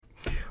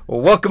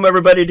Well, welcome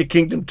everybody to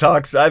Kingdom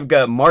Talks. I've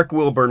got Mark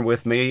Wilburn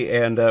with me,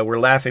 and we're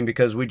laughing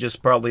because we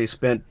just probably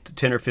spent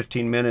 10 or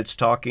 15 minutes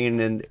talking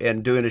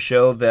and doing a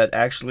show that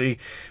actually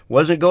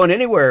wasn't going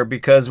anywhere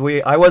because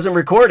I wasn't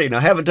recording.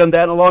 I haven't done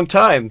that in a long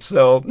time.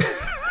 So,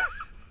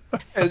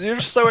 And you're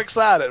so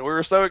excited. We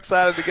were so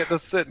excited to get to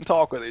sit and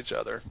talk with each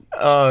other.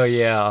 oh,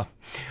 yeah.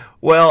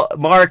 Well,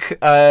 Mark,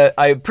 I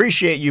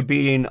appreciate you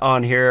being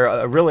on here.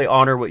 I really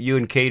honor what you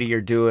and Katie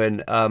are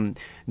doing.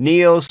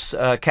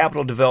 Neos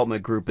Capital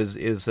Development Group is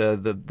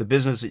the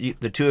business that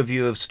the two of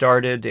you have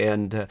started,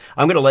 and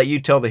I'm going to let you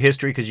tell the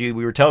history because we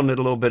were telling it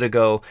a little bit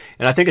ago,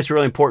 and I think it's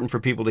really important for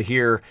people to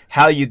hear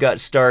how you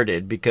got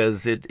started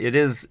because it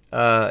is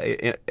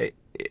I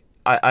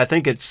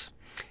think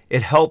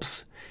it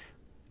helps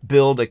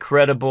build a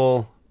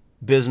credible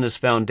business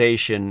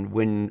foundation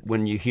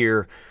when you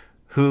hear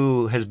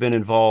who has been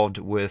involved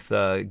with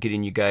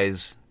getting you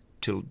guys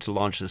to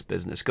launch this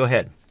business. Go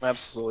ahead.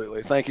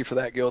 Absolutely. Thank you for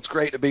that, Gil. It's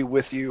great to be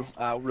with you.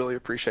 I really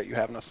appreciate you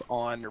having us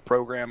on your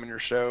program and your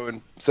show.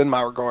 And send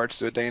my regards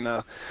to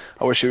Adana.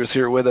 I wish she was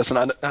here with us.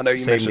 And I know you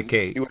Same to mentioned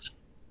Kate.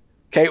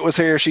 Kate was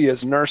here. She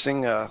is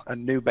nursing a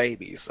new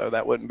baby, so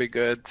that wouldn't be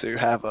good to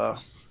have a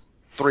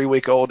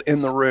 3-week-old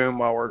in the room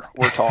while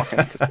we're talking.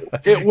 'Cause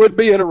it would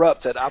be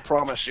interrupted. I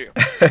promise you.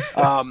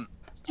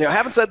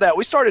 Having said that,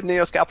 we started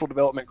Neos Capital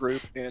Development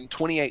Group in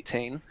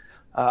 2018,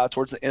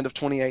 towards the end of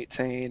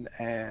 2018,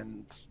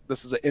 and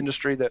this is an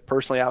industry that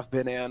personally I've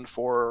been in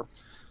for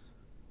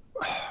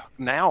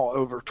now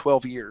over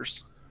 12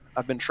 years.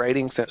 I've been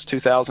trading since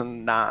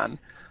 2009.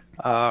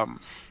 I've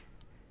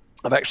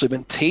actually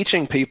been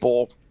teaching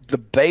people the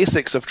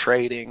basics of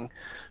trading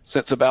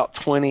since about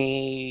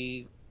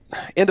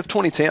end of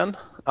 2010.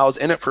 I was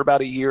in it for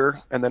about a year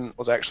and then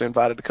was actually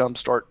invited to come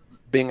start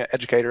being an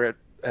educator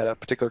at a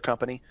particular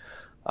company.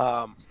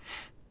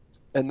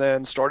 And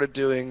then started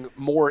doing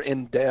more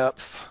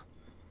in-depth,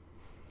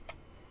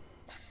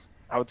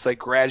 I would say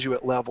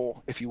graduate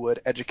level, if you would,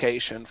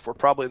 education for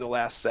probably the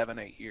last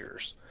 7-8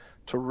 years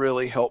to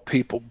really help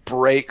people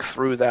break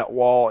through that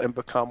wall and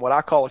become what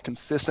I call a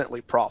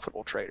consistently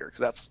profitable trader,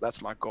 because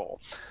that's my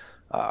goal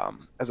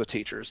as a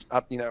teacher.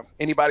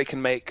 Anybody can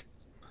make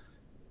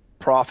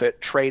profit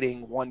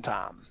trading one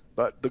time,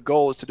 but the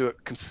goal is to do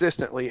it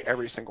consistently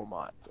every single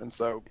month. And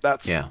so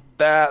Yeah.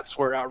 that's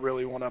where I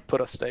really want to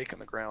put a stake in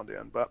the ground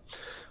in. But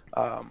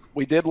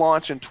we did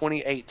launch in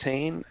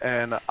 2018,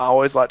 and I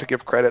always like to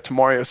give credit to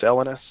Mario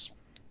Salinas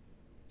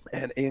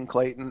and Ian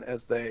Clayton,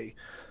 as they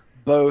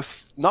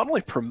both not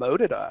only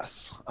promoted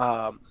us,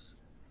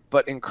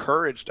 but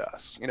encouraged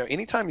us.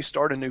 Anytime you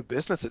start a new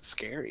business, it's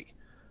scary.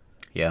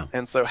 Yeah.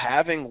 And so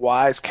having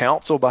wise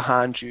counsel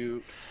behind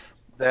you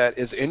that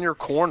is in your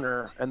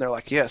corner, and they're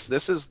like, yes,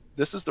 this is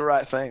the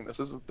right thing. This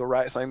is the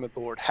right thing that the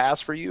Lord has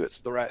for you.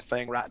 It's the right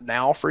thing right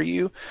now for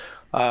you,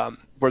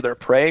 where they're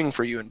praying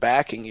for you and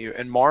backing you.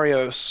 And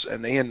Marios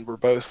and Ian were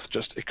both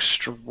just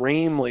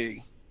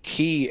extremely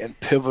key and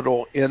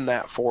pivotal in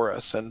that for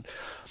us. And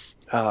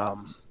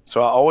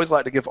so I always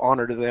like to give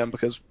honor to them,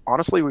 because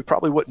honestly, we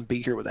probably wouldn't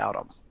be here without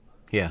them.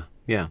 Yeah.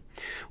 Yeah.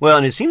 Well,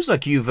 and it seems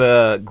like you've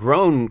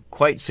grown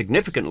quite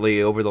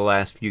significantly over the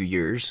last few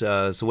years.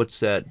 So what's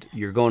that?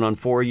 You're going on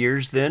 4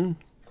 years then?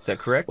 Is that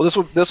correct? Well,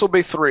 this will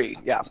be 3.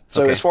 Yeah.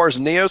 So Okay. as far as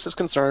Neos is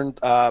concerned,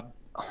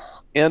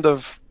 end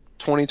of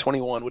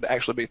 2021 would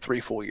actually be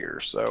 3 full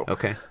years. So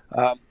Okay.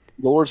 the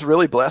Lord's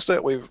really blessed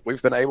it.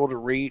 We've been able to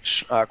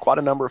reach quite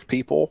a number of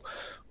people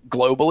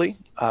globally,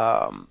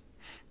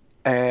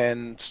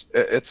 and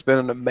it's been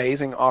an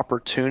amazing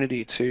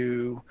opportunity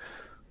to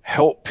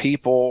help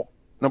people,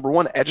 number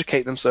one,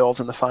 educate themselves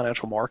in the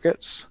financial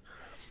markets,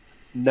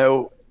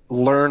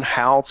 learn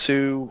how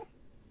to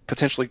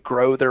potentially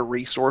grow their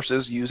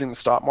resources using the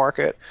stock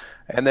market,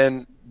 and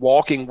then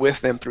walking with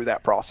them through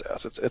that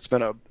process. It's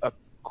been a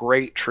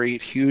great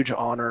treat, huge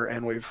honor,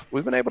 and we've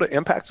been able to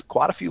impact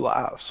quite a few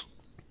lives.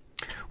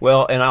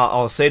 Well, and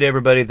I'll say to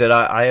everybody that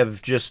I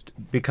have just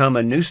become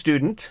a new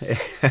student,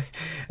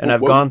 and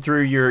I've Whoa. gone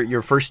through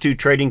your first two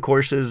trading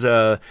courses,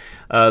 the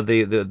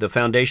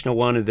foundational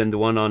one and then the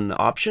one on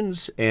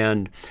options,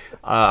 and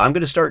I'm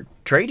going to start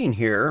trading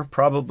here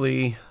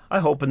probably. I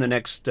hope in the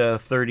next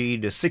 30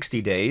 to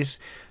 60 days.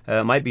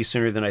 It might be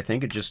sooner than I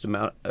think. It's just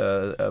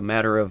a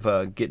matter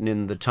of getting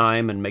in the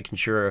time and making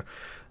sure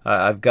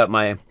I've got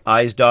my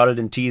I's dotted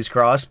and T's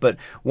crossed. But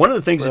one of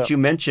the things Yeah. that you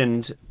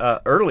mentioned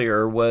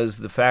earlier was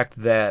the fact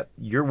that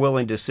you're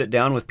willing to sit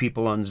down with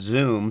people on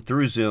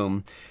through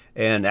Zoom,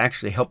 and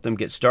actually help them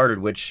get started,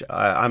 which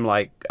I'm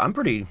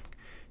pretty,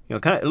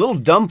 kind of a little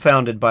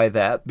dumbfounded by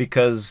that,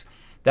 because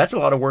that's a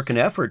lot of work and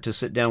effort to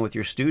sit down with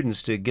your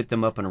students to get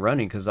them up and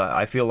running, because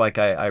I feel like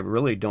I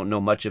really don't know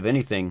much of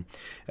anything,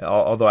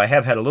 although I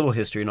have had a little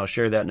history, and I'll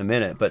share that in a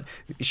minute. But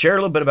share a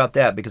little bit about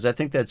that, because I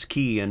think that's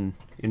key in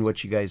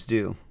what you guys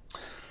do.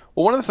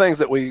 Well, one of the things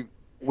that we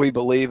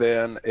believe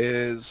in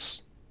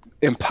is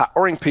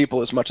empowering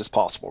people as much as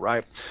possible,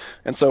 right?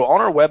 And so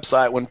on our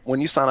website, when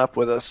you sign up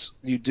with us,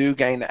 you do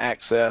gain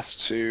access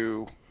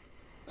to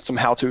some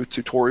how-to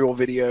tutorial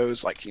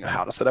videos, like, you know,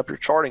 how to set up your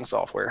charting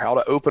software, how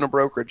to open a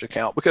brokerage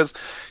account, because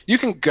you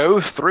can go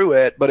through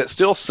it, but it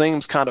still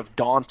seems kind of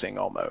daunting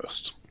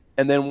almost.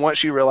 And then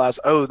once you realize,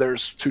 oh,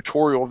 there's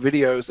tutorial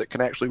videos that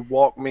can actually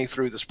walk me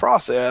through this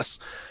process,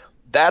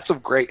 that's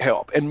of great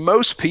help. And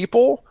most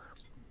people,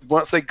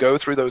 once they go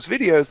through those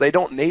videos, they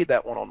don't need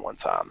that one-on-one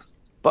time.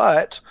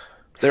 But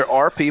there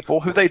are people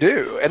who they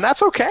do, and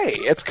that's okay.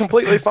 It's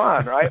completely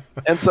fine, right?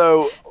 And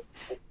so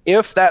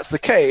if that's the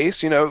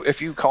case, you know,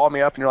 if you call me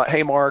up and you're like,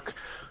 hey, Mark,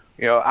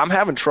 you know, I'm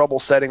having trouble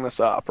setting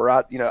this up, or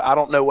I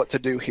don't know what to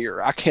do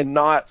here. I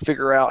cannot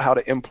figure out how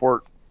to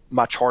import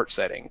my chart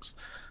settings.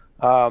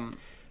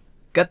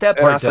 Got that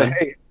part done.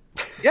 Hey,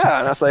 yeah,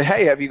 and I say,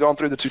 hey, have you gone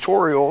through the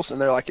tutorials? And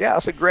they're like, yeah. I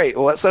said, great.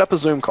 Well, let's set up a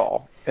Zoom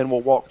call, and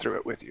we'll walk through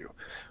it with you,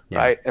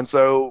 right? And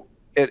so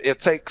it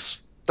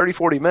takes 30,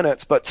 40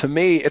 minutes, but to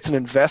me, it's an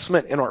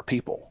investment in our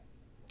people.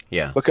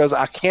 Yeah. Because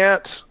I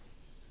can't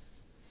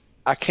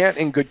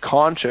in good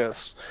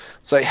conscience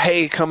say,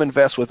 hey, come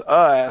invest with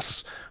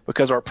us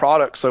because our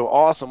product's so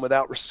awesome,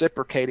 without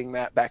reciprocating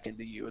that back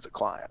into you as a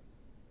client.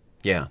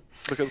 Yeah.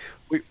 Because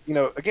we, you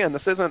know, again,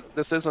 this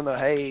isn't a,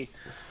 hey,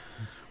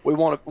 we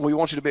want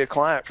you to be a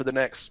client for the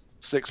next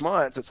 6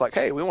 months. It's like,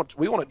 hey, we want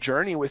to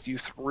journey with you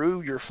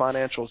through your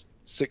financial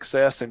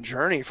success and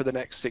journey for the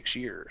next 6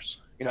 years.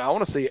 You know, I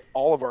want to see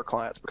all of our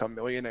clients become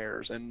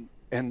millionaires in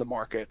the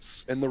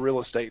markets, in the real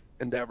estate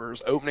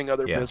endeavors, opening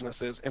other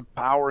businesses,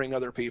 empowering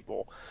other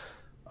people.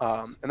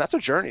 And that's a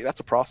journey. That's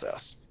a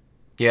process.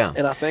 Yeah.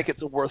 And I think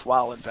it's a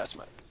worthwhile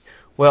investment.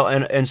 Well,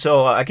 and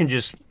so I can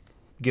just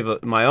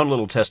give my own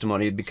little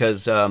testimony,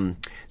 because so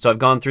I've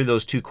gone through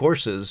those 2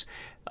 courses.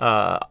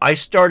 I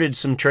started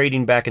some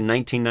trading back in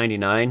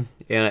 1999,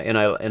 and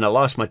I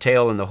lost my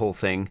tail in the whole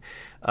thing.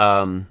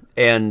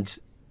 And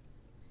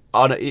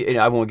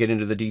I won't get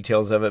into the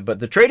details of it, but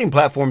the trading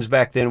platforms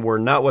back then were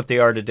not what they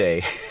are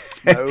today.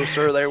 No,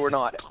 sir, they were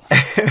not.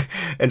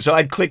 And so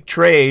I'd click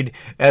trade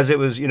as it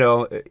was, you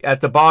know, at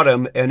the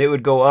bottom, and it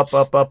would go up,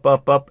 up, up,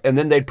 up, up, and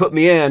then they'd put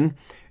me in,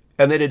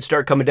 and then it'd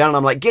start coming down, and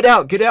I'm like, get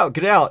out, get out,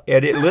 get out.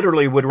 And it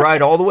literally would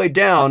ride all the way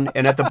down,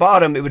 and at the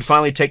bottom, it would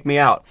finally take me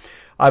out.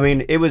 I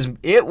mean, it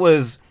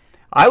was,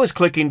 I was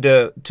clicking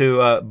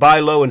to buy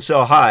low and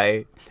sell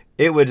high.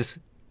 It was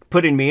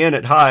putting me in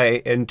at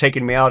high and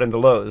taking me out in the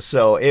lows.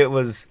 So it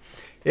was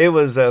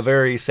a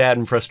very sad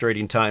and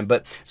frustrating time.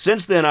 But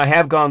since then, I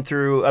have gone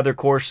through other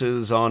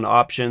courses on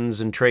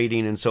options and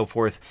trading and so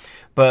forth.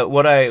 But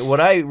what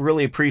I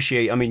really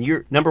appreciate, I mean,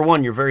 you're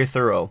very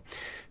thorough.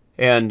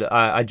 And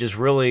I just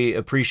really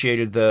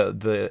appreciated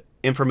the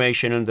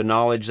information and the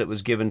knowledge that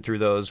was given through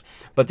those.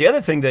 But the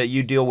other thing that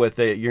you deal with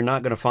that you're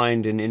not going to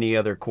find in any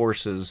other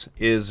courses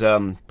is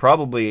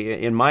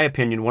probably, in my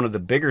opinion, one of the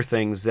bigger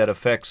things that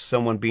affects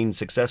someone being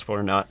successful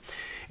or not,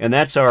 and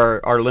that's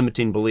our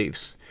limiting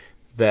beliefs.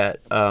 That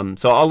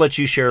so I'll let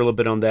you share a little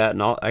bit on that,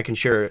 and I can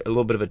share a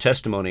little bit of a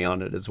testimony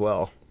on it as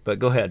well. But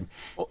go ahead.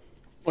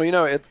 Well, you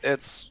know,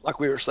 it's like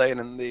we were saying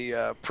in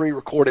the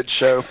pre-recorded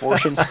show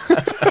portion.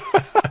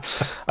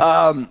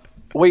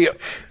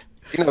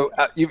 You know,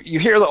 you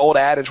hear the old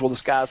adage, well, the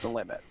sky's the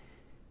limit,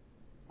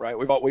 right?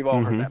 We've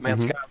all heard that, man.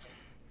 Sky's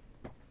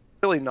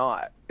really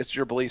not. It's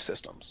your belief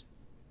systems.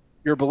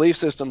 Your belief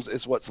systems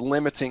is what's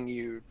limiting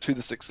you to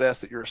the success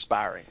that you're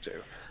aspiring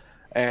to.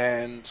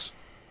 And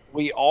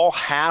we all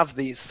have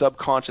these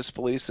subconscious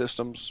belief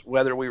systems,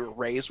 whether we were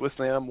raised with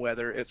them,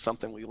 whether it's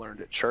something we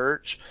learned at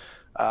church,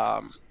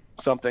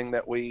 something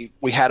that we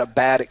had a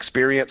bad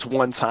experience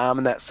one time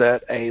and that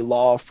set a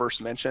law of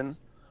first mention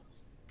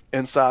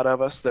inside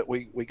of us that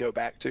we go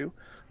back to.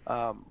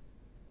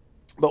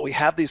 But we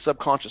have these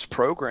subconscious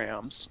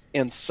programs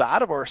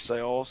inside of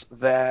ourselves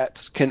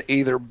that can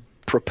either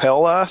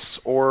propel us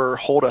or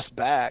hold us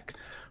back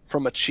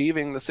from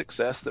achieving the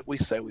success that we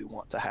say we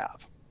want to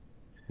have.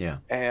 Yeah.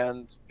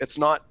 And it's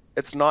not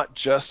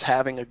just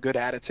having a good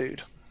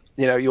attitude.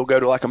 You know, you'll go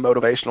to like a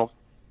motivational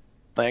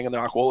thing and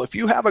they're like, well, if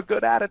you have a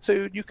good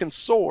attitude, you can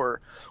soar.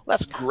 Well,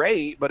 that's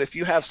great, but if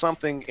you have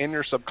something in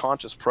your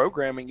subconscious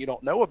programming you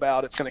don't know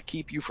about, it's going to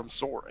keep you from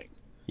soaring.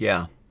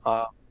 Yeah.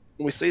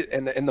 We see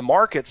in the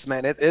markets,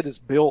 man, it is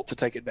built to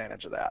take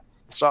advantage of that.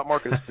 The stock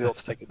market is built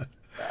to take advantage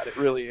of that. It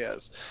really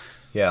is.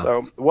 Yeah.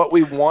 So what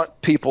we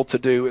want people to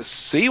do is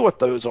see what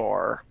those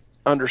are,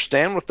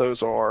 understand what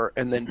those are,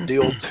 and then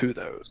deal to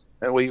those.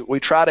 And we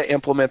try to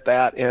implement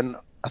that in,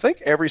 I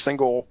think, every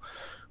single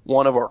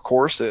one of our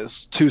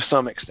courses to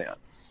some extent.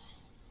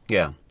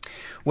 Yeah.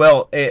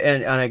 Well,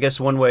 and I guess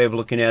one way of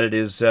looking at it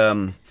is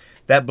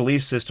that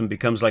belief system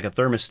becomes like a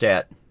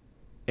thermostat.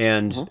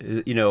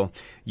 And, you know,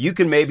 you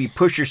can maybe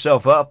push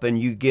yourself up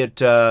and you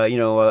get,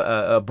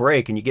 a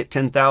break and you get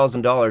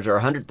 $10,000 or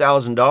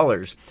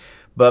 $100,000.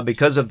 But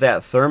because of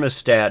that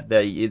thermostat,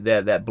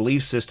 that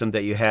belief system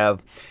that you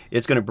have,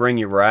 it's going to bring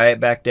you right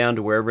back down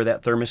to wherever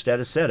that thermostat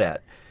is set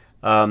at.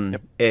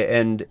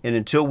 And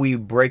until we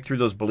break through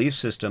those belief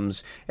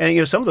systems, and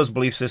you know, some of those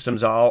belief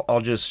systems,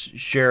 I'll just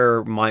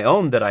share my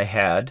own that I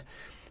had.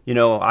 You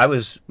know,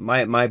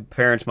 my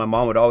parents, my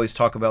mom would always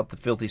talk about the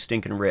filthy,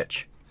 stinking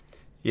rich.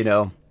 You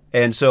know,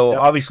 And so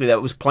Yep. obviously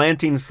that was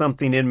planting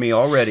something in me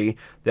already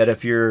that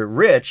if you're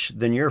rich,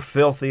 then you're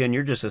filthy and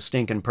you're just a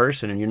stinking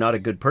person and you're not a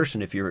good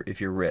person if you're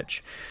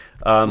rich.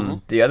 Hmm.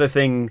 The other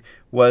thing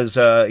was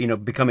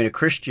becoming a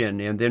Christian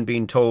and then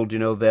being told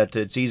that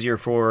it's easier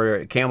for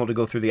a camel to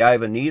go through the eye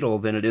of a needle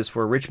than it is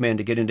for a rich man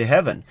to get into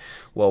heaven.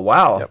 Well,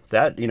 wow, Yep.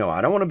 that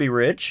I don't want to be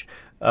rich.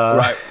 Uh,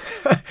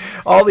 Right.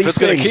 all If these it's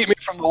going to things. keep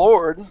me from the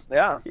Lord,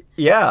 yeah.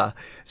 Yeah.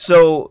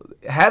 So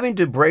having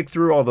to break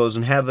through all those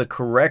and have a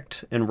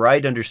correct and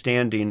right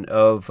understanding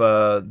of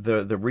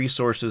the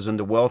resources and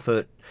the wealth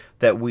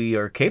that we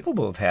are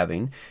capable of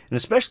having, and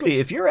especially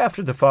if you're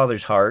after the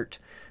Father's heart,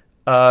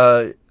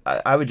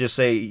 I would just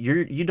say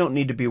you don't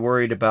need to be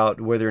worried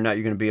about whether or not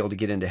you're going to be able to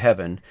get into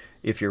heaven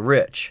if you're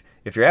rich.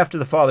 If you're after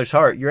the Father's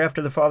heart, you're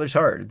after the Father's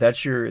heart.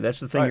 That's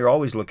the thing Right. you're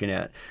always looking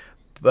at.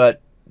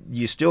 But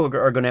you still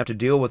are going to have to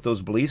deal with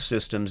those belief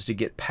systems to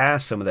get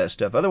past some of that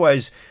stuff.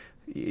 Otherwise,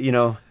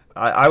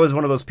 I was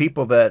one of those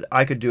people that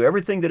I could do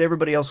everything that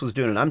everybody else was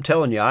doing. And I'm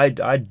telling you,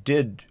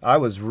 I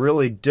was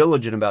really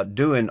diligent about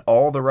doing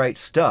all the right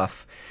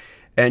stuff.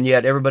 And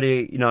yet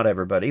everybody, not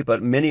everybody,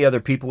 but many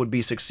other people would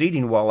be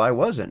succeeding while I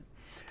wasn't.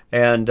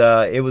 And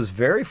it was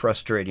very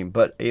frustrating,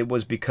 but it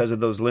was because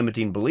of those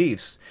limiting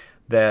beliefs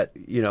that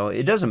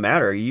it doesn't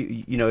matter.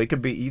 It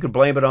could be, you could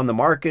blame it on the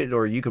market,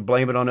 or you could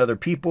blame it on other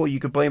people, you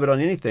could blame it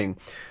on anything.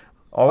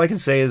 All I can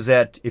say is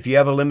that if you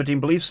have a limiting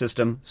belief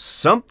system,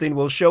 something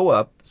will show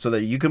up so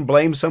that you can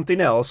blame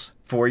something else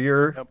for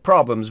your Yep.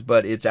 problems,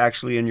 but it's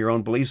actually in your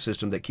own belief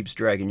system that keeps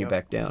dragging you Yep.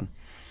 back down.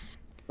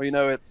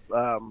 Well, it's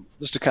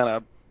just to kind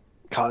of,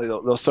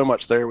 God, there's so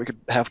much there. We could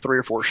have 3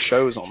 or 4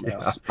 shows on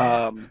this.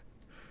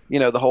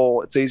 The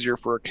whole, it's easier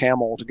for a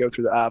camel to go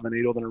through the eye of a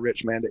needle than a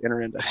rich man to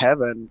enter into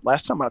heaven.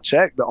 Last time I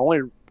checked, the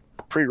only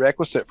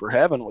prerequisite for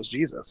heaven was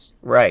Jesus,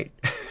 Right.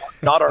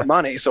 not our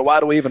money. So why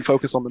do we even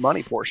focus on the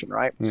money portion,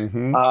 right?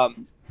 Mm-hmm.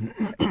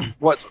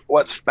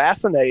 What's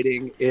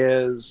fascinating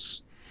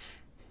is,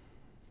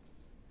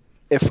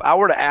 if I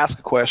were to ask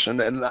a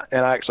question, and I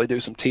actually do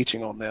some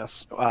teaching on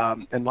this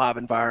in live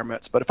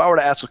environments, but if I were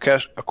to ask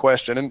a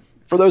question, and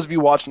for those of you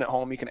watching at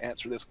home, you can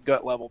answer this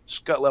gut level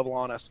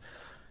honest.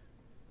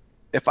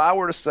 If I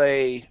were to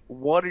say,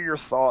 what are your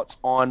thoughts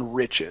on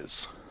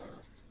riches?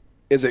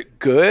 Is it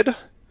good?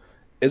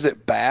 Is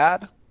it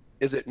bad?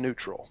 Is it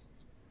neutral?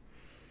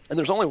 And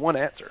there's only one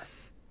answer.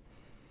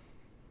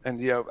 And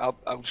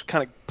I'll just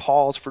kind of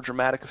pause for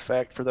dramatic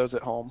effect for those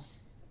at home.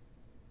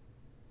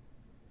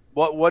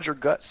 What'd your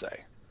gut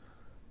say?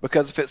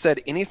 Because if it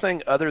said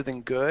anything other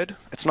than good,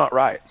 it's not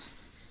right.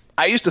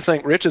 I used to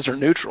think riches are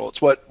neutral.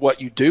 It's what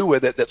you do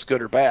with it that's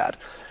good or bad.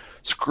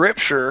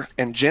 Scripture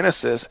in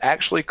Genesis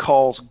actually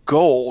calls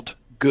gold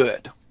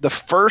good. The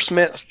first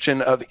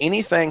mention of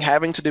anything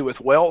having to do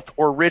with wealth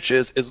or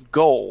riches is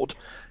gold,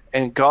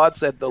 and God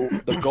said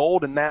the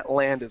gold in that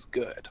land is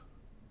good.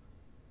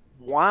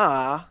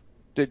 Why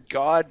did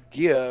God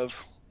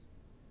give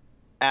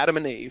Adam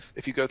and Eve,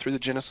 if you go through the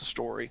Genesis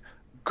story,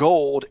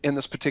 gold in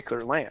this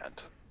particular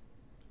land?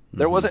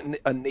 There wasn't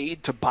a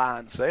need to buy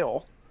and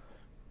sell.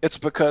 It's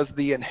because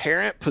the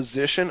inherent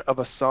position of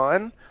a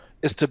son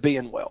is to be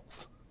in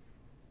wealth.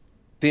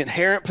 The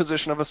inherent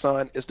position of a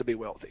son is to be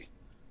wealthy.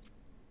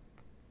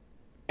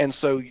 And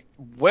so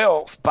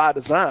wealth by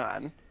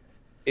design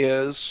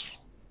is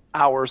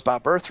ours by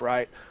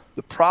birthright.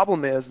 The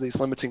problem is these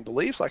limiting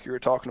beliefs, like you were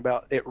talking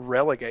about, it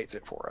relegates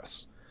it for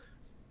us.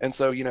 And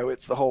so,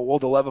 it's the whole, well,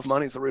 the love of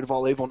money is the root of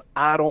all evil. And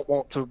I don't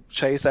want to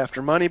chase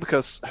after money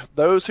because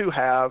those who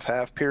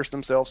have pierced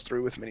themselves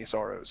through with many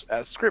sorrows,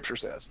 as Scripture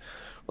says.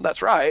 Well,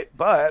 that's right.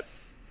 But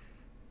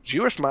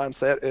Jewish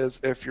mindset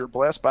is, if you're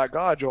blessed by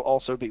God, you'll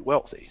also be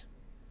wealthy.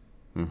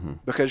 Mm-hmm.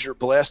 Because you're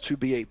blessed to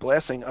be a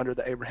blessing under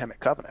the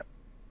Abrahamic covenant.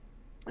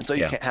 And so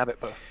you Yeah. can't have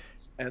it both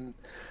ways. And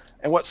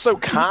what's so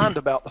kind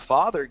about the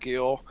Father,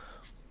 Gil,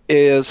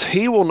 is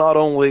he will not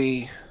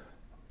only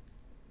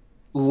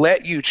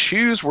let you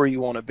choose where you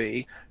want to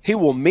be, he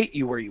will meet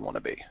you where you want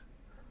to be.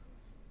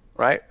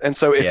 Right? And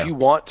so if Yeah. you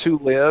want to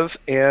live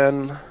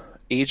in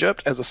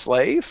Egypt as a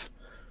slave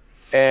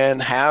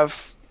and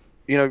have,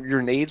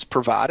 your needs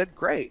provided,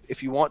 great.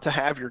 If you want to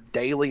have your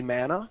daily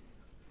manna,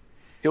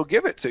 he'll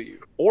give it to you.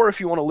 Or if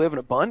you want to live in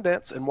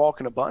abundance and walk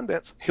in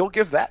abundance, he'll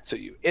give that to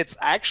you. It's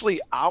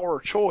actually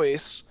our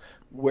choice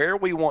where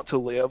we want to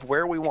live,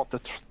 where we want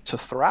to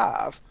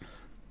thrive.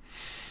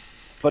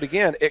 But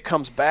again, it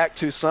comes back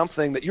to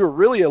something that you're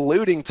really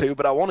alluding to,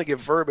 but I want to give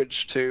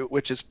verbiage to,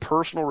 which is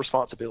personal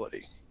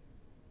responsibility.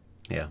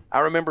 Yeah.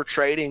 I remember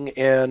trading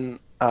in,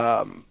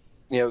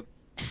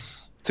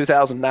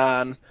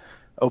 2009.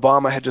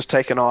 Obama had just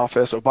taken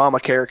office.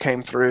 Obamacare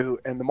came through,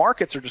 and the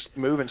markets are just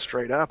moving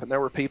straight up. And there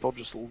were people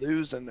just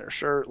losing their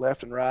shirt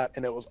left and right,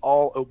 and it was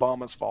all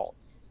Obama's fault.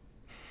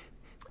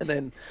 And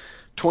then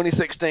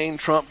 2016,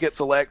 Trump gets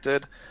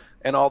elected,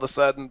 and all of a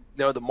sudden,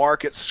 the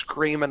market's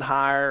screaming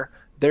higher.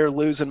 They're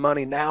losing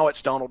money. Now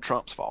it's Donald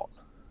Trump's fault.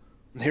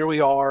 And here we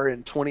are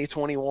in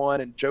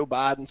 2021, and Joe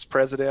Biden's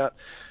president,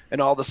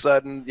 and all of a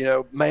sudden,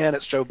 man,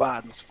 it's Joe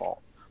Biden's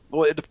fault.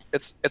 Well,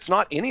 it's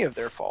not any of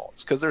their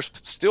faults because there's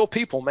still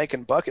people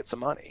making buckets of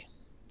money.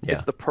 Yeah.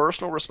 It's the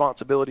personal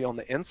responsibility on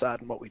the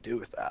inside and what we do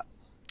with that.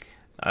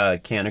 I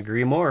can't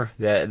agree more.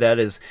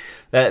 That's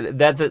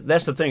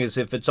the thing, is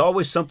if it's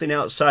always something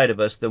outside of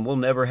us, then we'll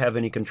never have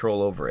any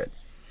control over it.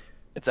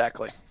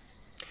 Exactly.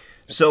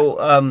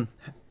 So,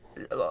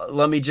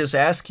 let me just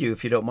ask you,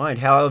 if you don't mind,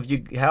 how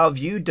have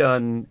you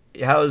done?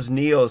 How has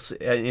Neos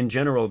in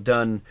general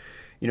done?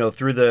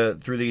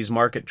 Through these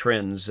market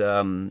trends,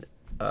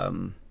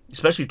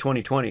 especially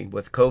 2020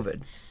 with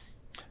COVID.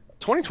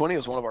 2020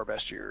 was one of our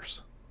best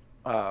years.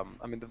 I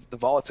mean, the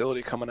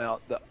volatility coming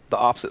out, the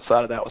opposite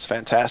side of that was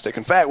fantastic.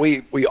 In fact,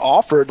 we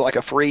offered like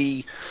a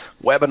free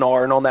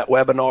webinar, and on that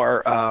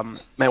webinar,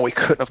 man, we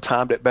couldn't have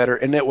timed it better.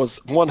 And it was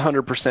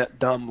 100%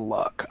 dumb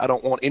luck. I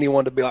don't want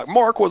anyone to be like,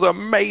 Mark was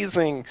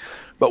amazing.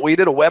 But we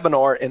did a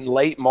webinar in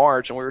late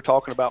March, and we were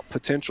talking about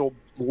potential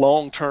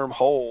long-term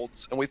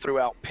holds, and we threw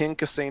out Penn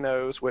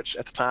Casinos, which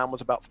at the time was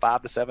about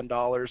 $5 to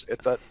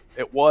 $7.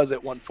 It was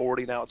at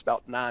 140. Now it's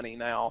about 90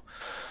 now.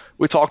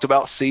 We talked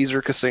about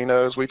Caesar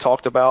casinos. We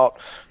talked about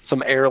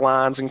some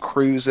airlines and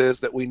cruises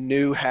that we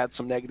knew had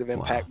some negative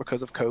impact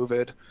because of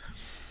COVID.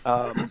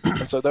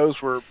 And so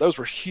those were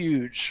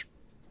huge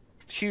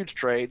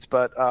trades.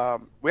 But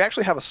we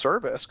actually have a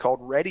service called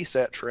Ready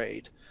Set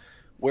Trade,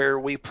 where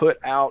we put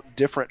out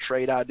different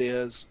trade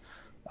ideas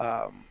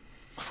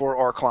for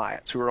our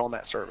clients who are on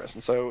that service.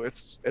 And so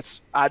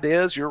it's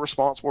ideas. You're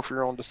responsible for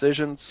your own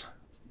decisions.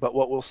 But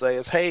what we'll say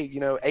is, hey,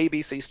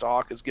 ABC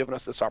stock has given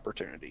us this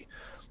opportunity.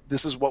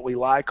 This is what we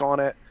like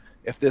on it.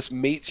 If this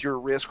meets your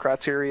risk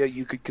criteria,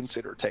 you could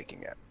consider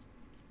taking it.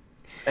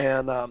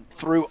 And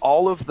through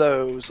all of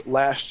those,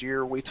 last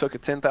year we took a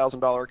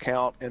 $10,000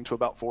 account into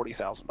about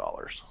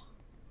 $40,000.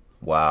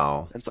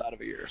 Wow! Inside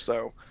of a year,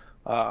 so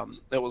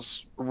it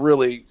was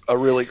really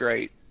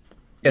great.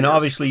 And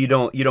obviously, you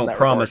don't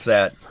promise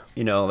regard.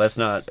 that. That's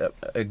not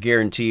a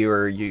guarantee,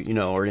 or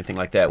or anything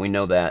like that. We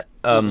know that.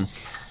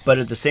 But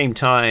at the same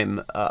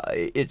time,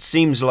 it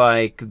seems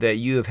like that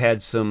you have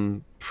had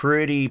some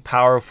pretty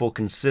powerful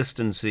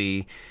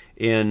consistency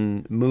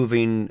in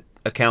moving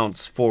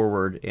accounts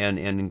forward and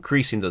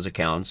increasing those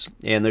accounts.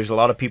 And there's a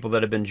lot of people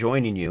that have been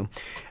joining you.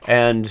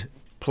 And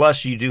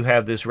plus, you do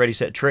have this Ready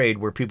Set Trade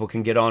where people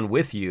can get on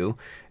with you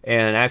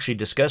and actually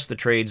discuss the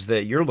trades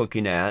that you're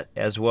looking at,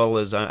 as well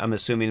as I'm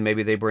assuming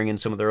maybe they bring in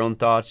some of their own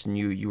thoughts and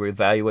you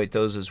evaluate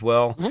those as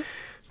well.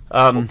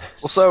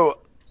 Mm-hmm. So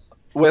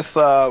with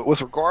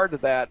regard to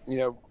that,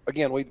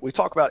 again, we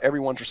talk about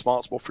everyone's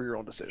responsible for your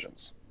own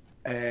decisions.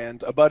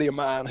 And a buddy of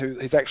mine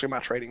he's actually my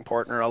trading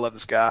partner, I love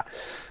this guy.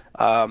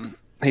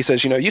 He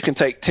says, you can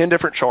take 10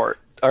 different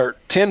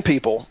 10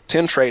 people,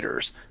 10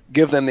 traders,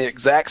 give them the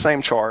exact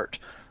same chart,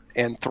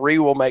 and 3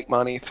 will make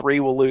money, 3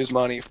 will lose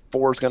money,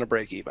 4 is going to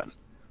break even.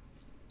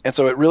 And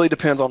so it really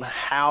depends on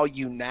how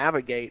you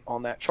navigate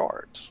on that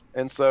chart.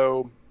 And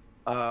so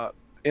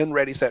in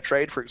Ready Set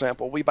Trade, for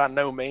example, we by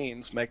no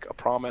means make a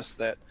promise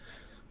that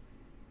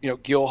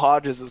Gil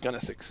Hodges is going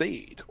to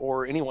succeed,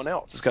 or anyone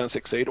else is going to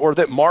succeed, or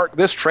that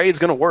this trade's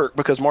going to work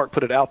because Mark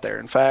put it out there.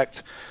 In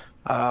fact,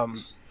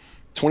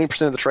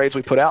 20% of the trades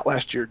we put out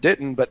last year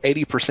didn't, but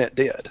 80%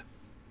 did.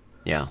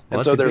 Yeah. Well,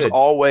 and so there's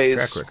always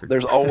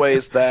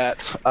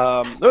that.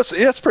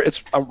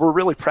 We're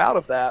really proud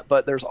of that,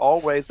 but there's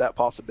always that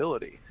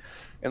possibility.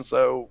 And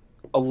so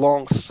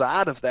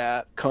alongside of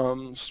that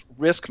comes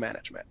risk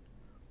management,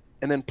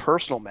 and then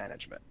personal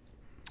management.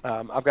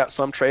 I've got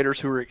some traders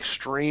who are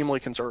extremely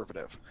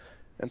conservative,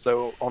 and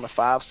so on a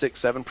 5,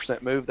 6,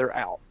 7% move, they're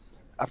out.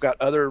 I've got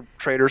other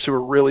traders who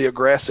are really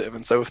aggressive,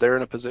 and so if they're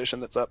in a position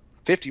that's up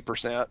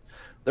 50%,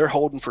 they're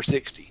holding for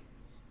 60.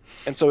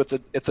 And so it's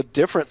a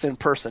difference in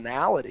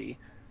personality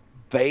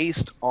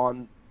based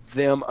on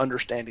them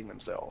understanding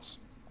themselves.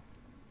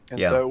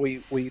 And so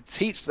we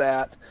teach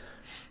that,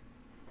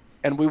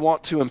 and we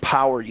want to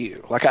empower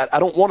you. Like I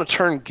don't want to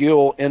turn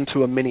Gil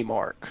into a mini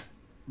Mark,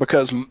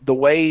 because the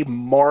way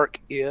Mark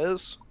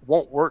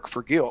won't work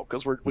for Gil,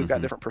 because we've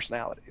got different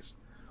personalities.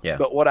 Yeah.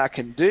 But what I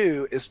can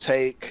do is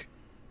take,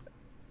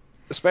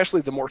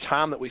 especially the more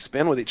time that we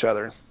spend with each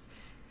other,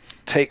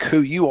 take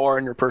who you are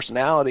and your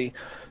personality,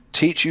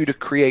 teach you to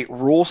create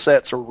rule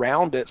sets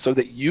around it so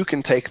that you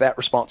can take that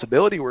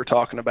responsibility we're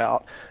talking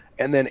about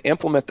and then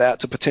implement that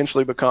to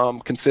potentially become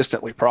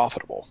consistently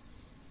profitable.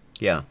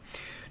 Yeah.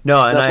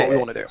 No, and that's what we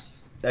want to do.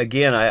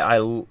 Again, I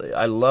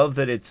love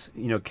that it's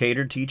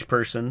catered to each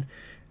person,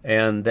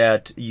 and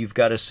that you've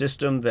got a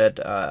system that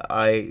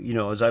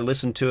as I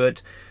listen to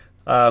it,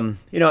 and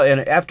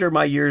after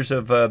my years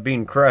of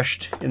being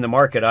crushed in the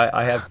market,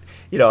 I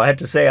had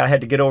to say I had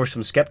to get over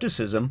some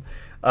skepticism.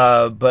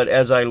 But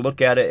as I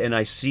look at it and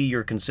I see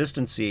your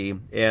consistency,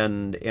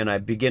 and I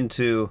begin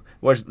to,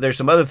 there's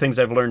some other things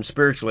I've learned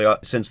spiritually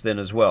since then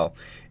as well,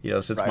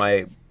 since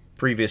my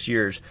previous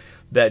years,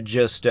 that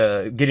just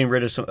getting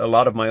rid of a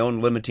lot of my own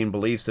limiting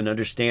beliefs and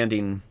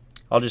understanding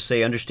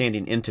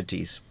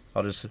entities.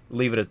 I'll just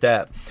leave it at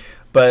that.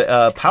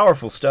 But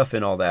powerful stuff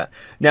in all that.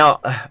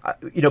 Now,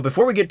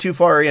 before we get too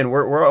far in,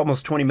 we're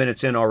almost 20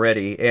 minutes in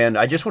already, and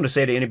I just want to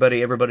say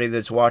to everybody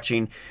that's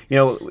watching,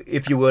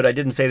 if you would, I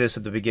didn't say this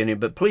at the beginning,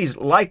 but please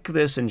like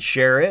this and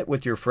share it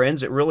with your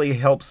friends. It really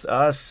helps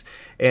us,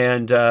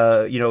 and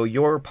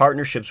your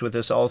partnerships with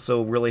us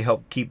also really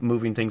help keep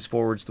moving things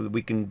forward so that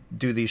we can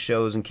do these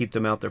shows and keep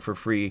them out there for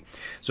free.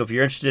 So if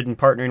you're interested in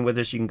partnering with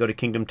us, you can go to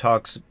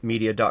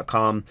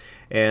kingdomtalksmedia.com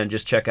and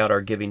just check out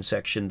our giving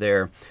section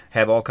there.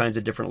 Have all kinds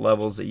of different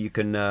levels that you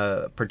can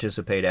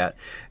participate at.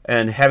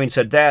 And having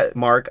said that,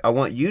 Mark, I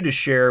want you to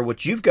share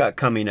what you've got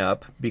coming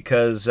up,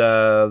 because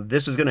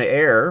this is going to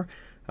air.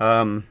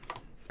 I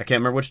can't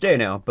remember which day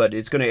now, but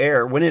it's going to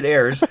air when it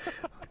airs.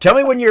 Tell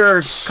me when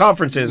your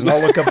conference is, and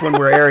I'll look up when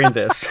we're airing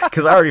this,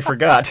 because I already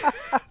forgot.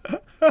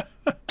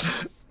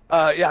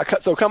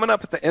 So coming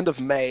up at the end of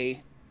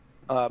May,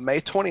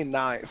 May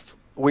 29th,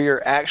 we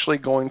are actually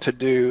going to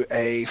do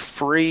a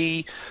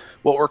free,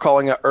 what we're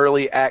calling an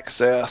early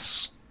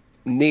access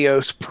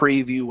NEOS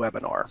preview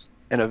webinar,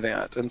 an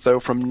event. And so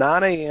from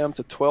 9 a.m.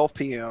 to 12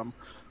 p.m.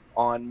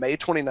 on May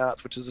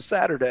 29th, which is a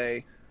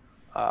Saturday,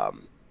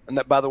 and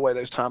that, by the way,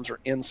 those times are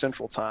in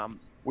Central Time,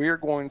 we are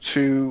going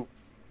to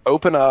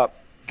open up,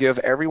 give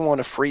everyone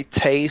a free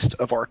taste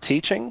of our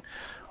teaching,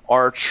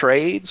 our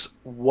trades,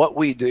 what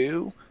we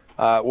do.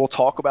 We'll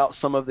talk about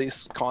some of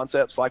these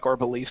concepts like our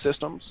belief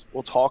systems.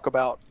 We'll talk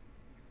about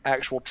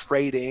actual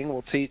trading.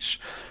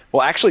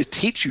 We'll actually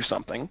teach you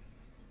something.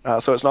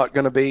 So it's not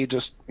going to be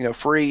just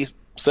free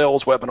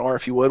sales webinar,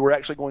 if you would. We're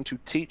actually going to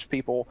teach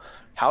people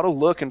how to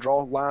look and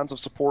draw lines of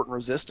support and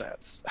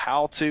resistance,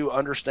 how to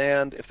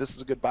understand if this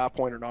is a good buy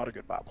point or not a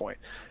good buy point.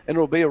 And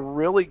it'll be a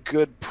really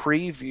good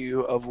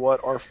preview of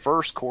what our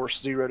first course,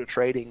 Zero to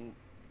Trading,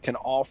 can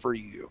offer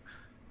you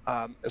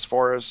as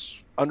far as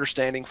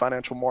understanding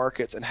financial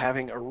markets and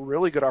having a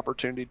really good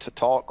opportunity to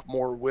talk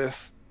more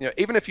with,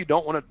 even if you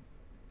don't want to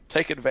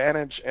take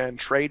advantage and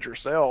trade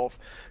yourself,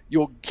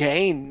 you'll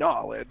gain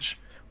knowledge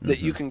that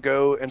you can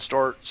go and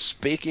start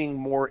speaking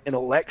more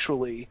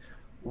intellectually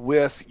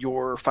with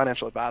your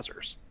financial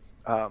advisors.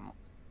 But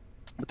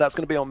that's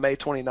going to be on May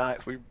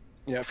 29th.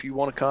 If you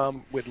want to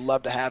come, we'd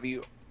love to have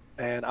you.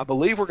 And I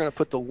believe we're going to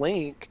put the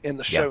link in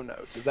the show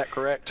notes. Is that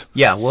correct?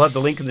 Yeah, we'll have the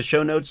link in the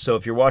show notes. So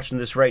if you're watching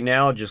this right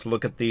now, just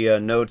look at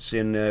the notes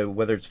in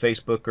whether it's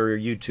Facebook or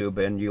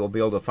YouTube, and you'll be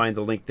able to find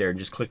the link there.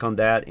 Just click on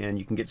that, and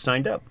you can get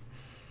signed up.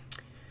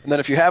 And then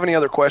if you have any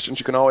other questions,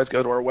 you can always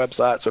go to our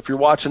website. So if you're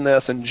watching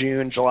this in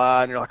June,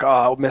 July, and you're like,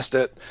 oh, I missed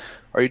it,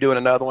 or you're doing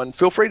another one,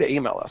 feel free to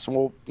email us, and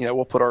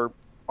we'll put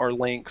our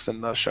links in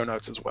the show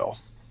notes as well.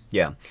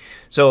 Yeah.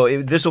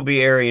 So this will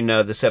be airing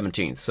the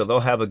 17th. So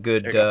they'll have a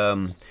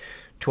good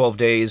 12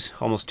 days,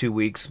 almost 2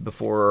 weeks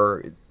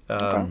before.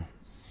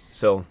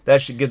 So that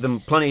should give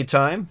them plenty of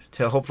time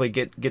to hopefully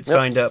get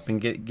signed up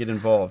and get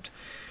involved.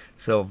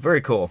 So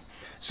very cool.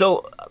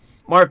 So,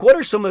 Mark, what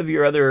are some of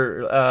your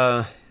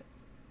other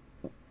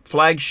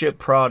flagship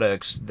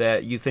products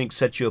that you think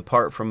set you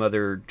apart from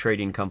other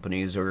trading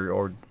companies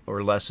or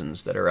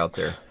lessons that are out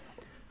there?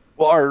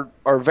 Well,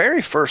 our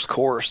very first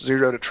course,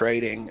 Zero to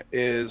Trading,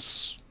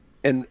 is,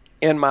 in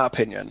my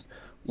opinion,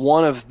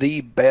 one of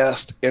the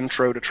best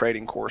intro to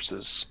trading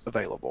courses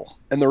available.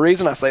 And the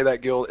reason I say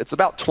that, Gil, it's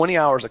about 20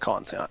 hours of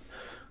content.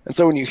 And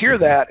so when you hear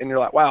that and you're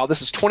like, wow,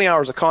 this is 20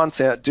 hours of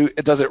content,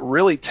 does it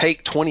really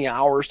take 20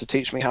 hours to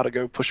teach me how to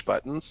go push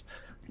buttons?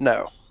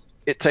 No.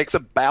 It takes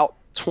about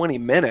 20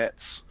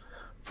 minutes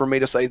for me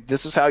to say,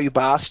 this is how you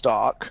buy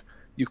stock.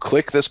 You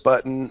click this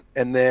button,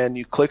 and then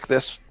you click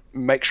this,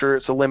 make sure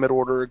it's a limit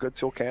order, a good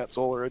till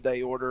cancel, or a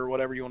day order, or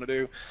whatever you want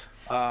to do.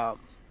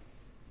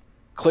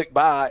 Click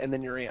buy, and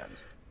then you're in,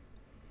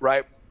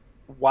 right?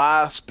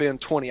 Why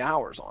spend 20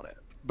 hours on it?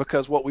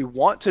 Because what we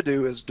want to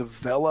do is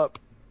develop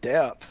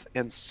depth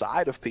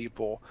inside of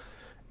people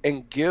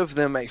and give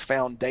them a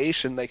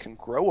foundation they can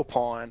grow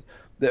upon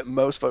that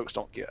most folks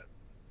don't get.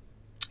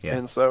 Yeah.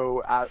 And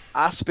so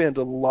I spend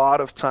a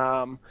lot of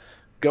time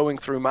going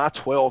through my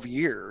 12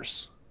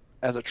 years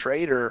as a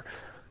trader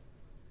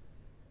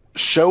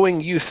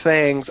showing you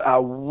things I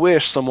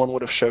wish someone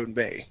would have showed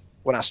me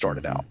when I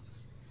started out.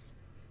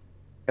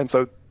 And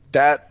so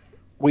that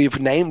we've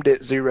named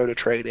it Zero to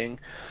Trading,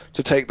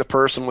 to take the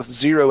person with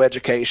zero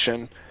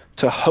education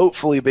to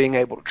hopefully being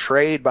able to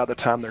trade by the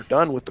time they're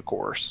done with the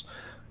course.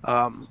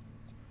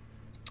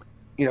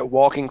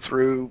 Walking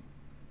through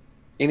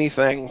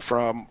anything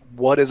from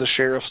what is a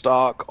share of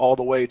stock all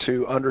the way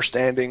to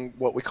understanding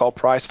what we call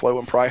price flow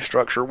and price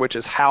structure, which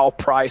is how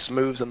price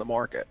moves in the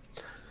market,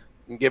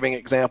 and giving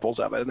examples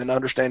of it, and then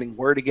understanding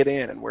where to get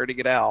in and where to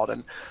get out,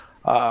 and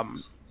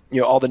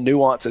all the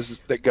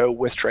nuances that go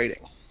with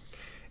trading.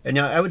 And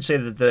now I would say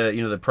that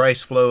the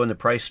price flow and the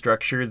price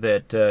structure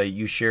that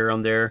you share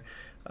on there,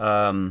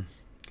 to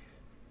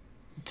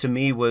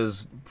me,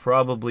 was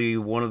probably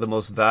one of the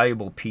most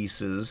valuable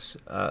pieces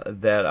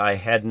that I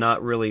had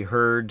not really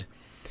heard.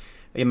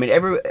 I mean,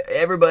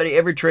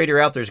 every trader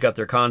out there's got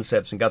their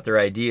concepts and got their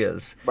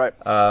ideas, right?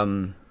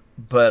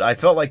 But I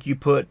felt like you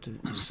put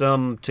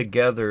some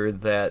together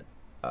that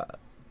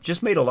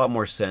just made a lot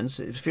more sense.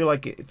 It felt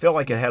like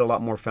it had a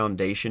lot more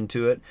foundation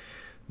to it.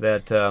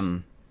 That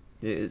to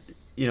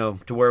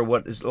where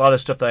what is a lot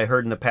of stuff that I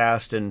heard in the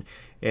past, and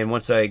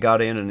once I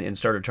got in and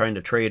started trying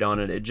to trade on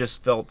it, it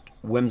just felt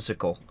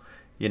whimsical.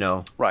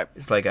 Right.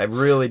 It's like I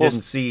really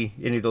didn't see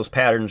any of those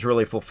patterns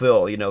really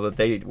fulfill. That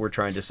they were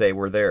trying to say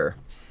were there.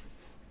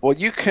 Well,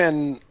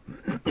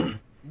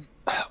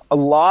 a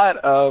lot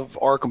of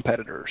our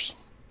competitors,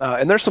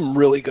 and there's some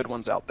really good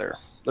ones out there.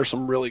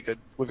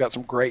 We've got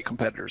some great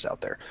competitors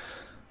out there.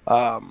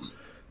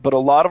 But a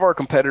lot of our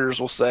competitors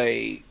will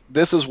say,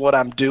 this is what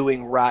I'm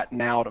doing right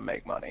now to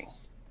make money.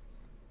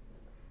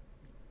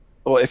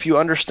 Well, if you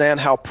understand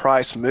how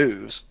price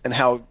moves and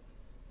how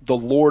the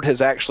Lord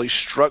has actually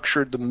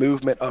structured the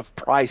movement of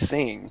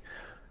pricing,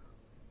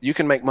 you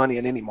can make money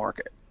in any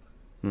market.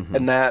 Mm-hmm.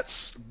 And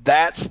that's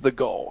the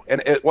goal.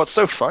 And what's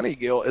so funny,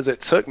 Gil, is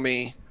it took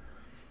me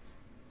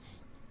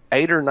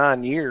 8 or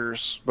 9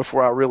 years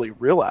before I really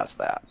realized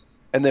that.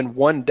 And then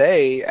one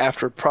day,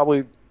 after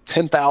probably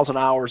 10,000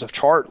 hours of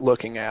chart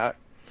looking at,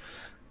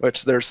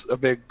 which there's a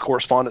big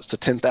correspondence to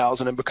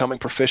 10,000 and becoming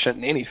proficient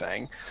in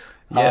anything.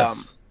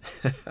 Yes.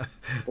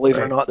 Believe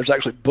it or not, there's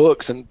actually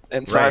books and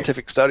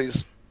scientific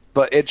studies,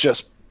 but it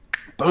just,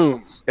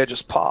 boom, it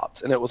just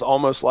popped. And it was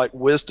almost like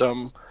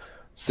wisdom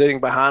sitting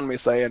behind me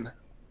saying,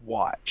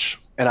 watch.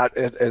 And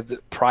the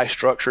price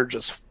structure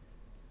just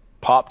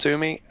popped to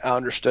me. I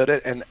understood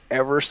it. And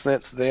ever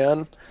since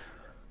then,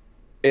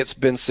 it's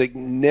been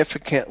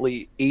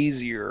significantly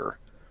easier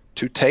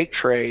to take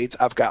trades.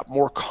 I've got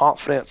more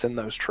confidence in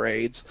those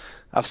trades.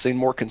 I've seen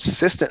more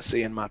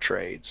consistency in my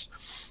trades.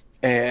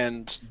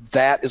 And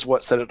that is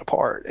what set it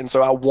apart. And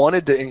so I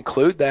wanted to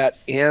include that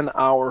in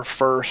our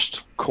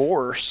first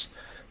course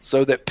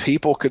so that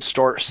people could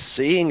start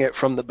seeing it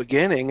from the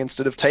beginning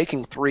instead of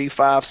taking 3,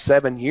 5,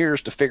 7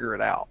 years to figure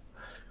it out.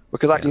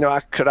 Because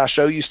I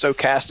show you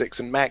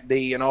stochastics and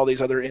MACD and all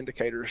these other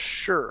indicators?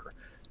 Sure.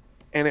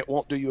 And it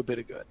won't do you a bit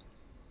of good.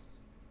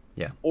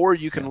 Yeah. Or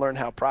you can learn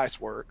how price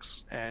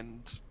works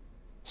and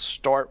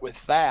start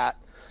with that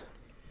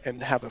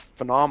and have a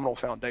phenomenal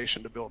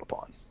foundation to build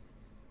upon.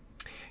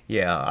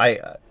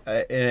 Yeah,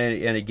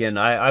 and again,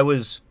 that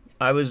was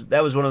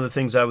one of the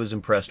things I was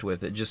impressed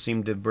with. It just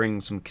seemed to bring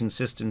some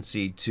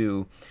consistency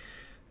to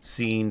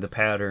seeing the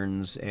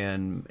patterns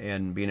and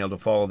being able to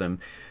follow them.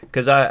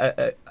 Because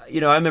I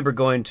remember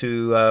going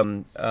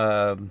to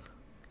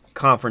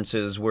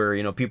conferences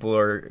where people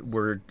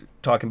were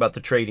talking about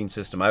the trading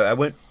system. I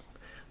went,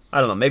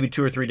 I don't know, maybe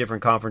 2 or 3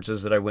 different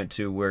conferences that I went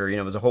to where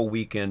it was a whole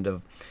weekend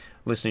of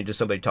listening to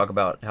somebody talk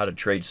about how to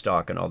trade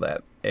stock and all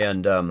that.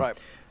 And right.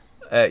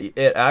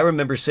 I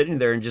remember sitting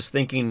there and just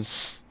thinking,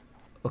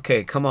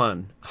 okay, come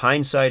on,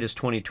 hindsight is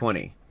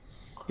 20/20,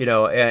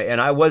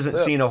 and I wasn't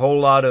seeing a whole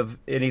lot of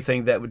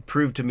anything that would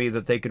prove to me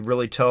that they could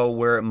really tell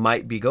where it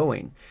might be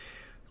going,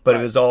 but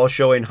It was all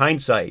showing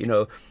hindsight,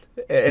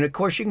 and of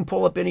course you can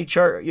pull up any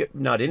chart,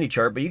 not any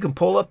chart, but you can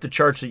pull up the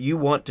charts that you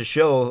want to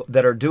show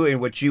that are doing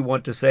what you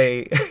want to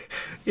say,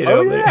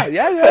 Oh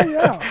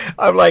yeah.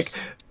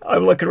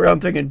 I'm looking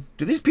around thinking,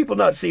 do these people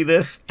not see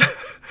this?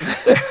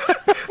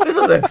 This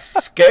is a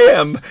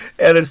scam.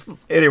 And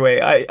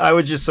anyway, I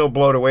was just so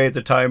blown away at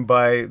the time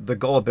by the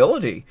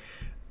gullibility.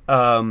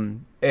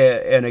 And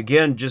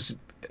again, just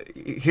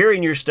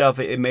hearing your stuff,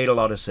 it made a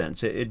lot of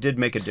sense. It did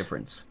make a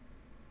difference.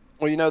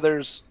 Well,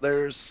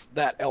 there's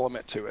that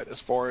element to it as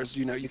far as,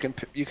 you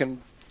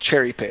can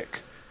cherry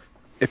pick,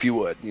 if you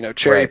would,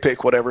 cherry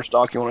pick whatever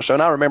stock you want to show.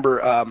 And I remember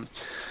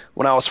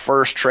when I was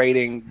first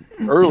trading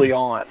early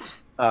on,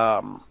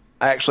 I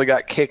actually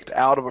got kicked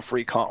out of a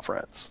free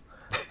conference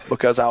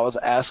because I was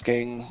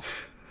asking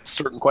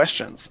certain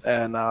questions.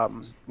 And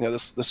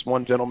this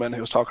one gentleman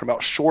who was talking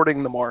about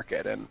shorting the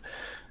market, and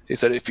he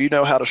said, if you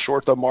know how to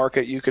short the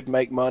market, you could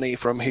make money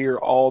from here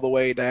all the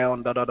way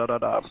down, da da da da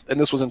da. And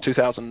this was in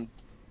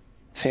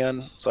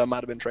 2010, so I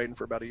might have been trading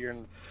for about a year.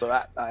 And so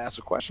I asked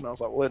a question. I was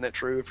like, well, isn't it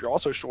true if you're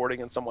also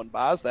shorting and someone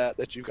buys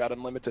that you've got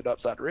unlimited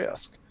upside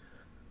risk?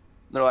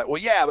 And they're like,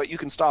 well, yeah, but you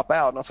can stop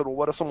out. And I said, well,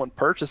 what if someone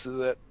purchases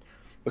it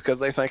because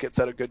they think it's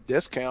at a good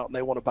discount and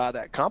they want to buy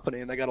that company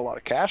and they got a lot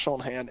of cash on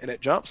hand and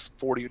it jumps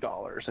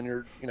 $40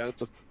 and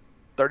it's a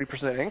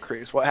 30%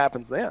 increase? What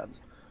happens then?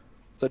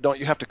 So don't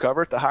you have to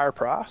cover it the higher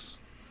price?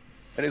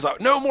 And he's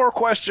like, no more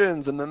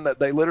questions. And then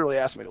they literally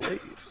asked me to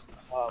leave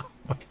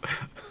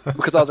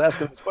because I was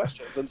asking these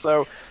questions. And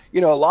so, a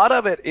lot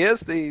of it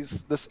is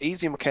this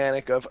easy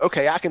mechanic of,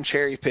 okay, I can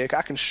cherry pick,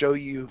 I can show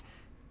you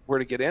where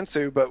to get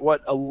into, but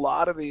what a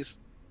lot of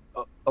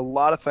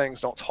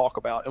things don't talk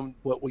about, and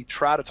what we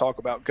try to talk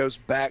about goes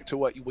back to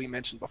what we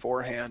mentioned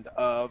beforehand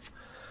of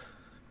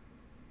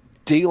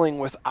dealing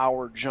with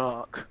our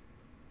junk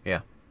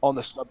on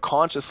the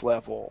subconscious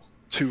level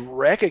to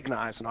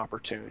recognize an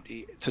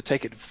opportunity, to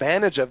take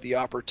advantage of the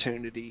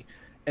opportunity,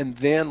 and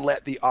then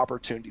let the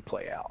opportunity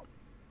play out.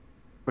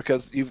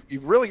 Because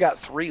you've really got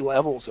 3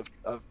 levels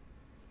of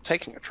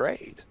taking a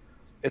trade.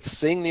 It's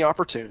seeing the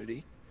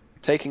opportunity,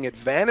 taking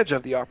advantage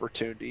of the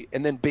opportunity,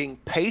 and then being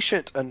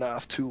patient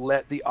enough to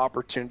let the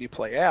opportunity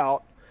play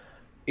out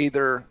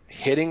either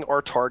hitting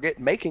our target,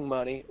 making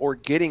money, or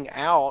getting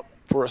out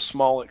for a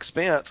small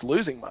expense,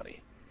 losing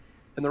money.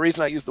 And the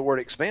reason I use the word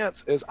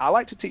expense is I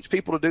like to teach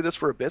people to do this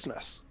for a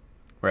business.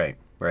 Right.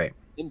 Right.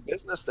 In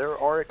business, there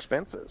are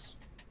expenses,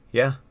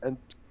 Yeah. and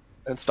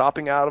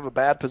stopping out of a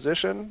bad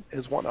position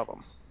is one of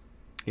them.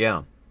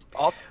 Yeah.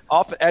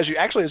 Often, as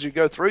you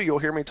go through, you'll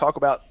hear me talk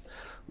about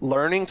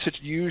learning to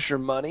use your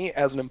money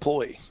as an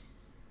employee,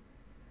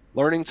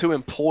 learning to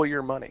employ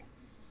your money.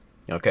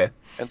 Okay.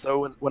 And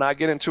so when I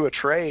get into a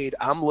trade,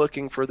 I'm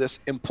looking for this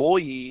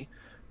employee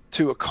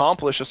to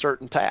accomplish a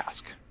certain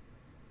task.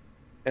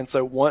 And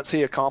so once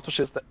he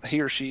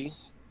or she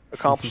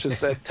accomplishes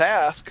said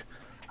task,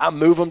 I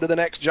move them to the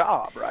next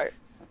job, right?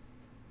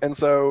 And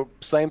so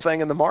same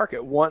thing in the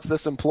market. Once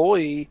this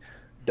employee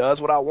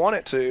does what I want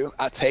it to,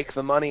 I take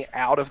the money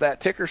out of that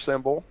ticker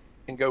symbol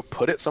and go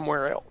put it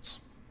somewhere else.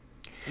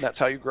 And that's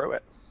how you grow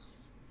it.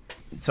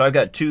 So I've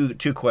got two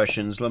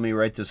questions. Let me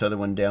write this other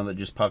one down that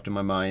just popped in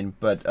my mind.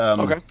 But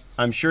Okay.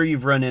 I'm sure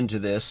you've run into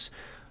this.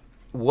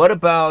 What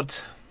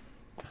about,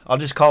 I'll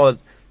just call it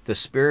the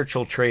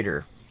spiritual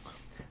trader.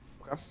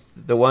 Okay.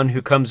 The one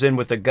who comes in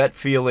with a gut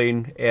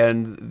feeling,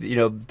 and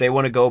they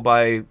want to go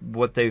by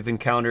what they've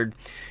encountered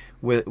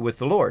with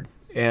the Lord.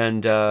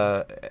 And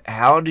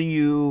what do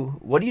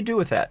you do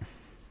with that?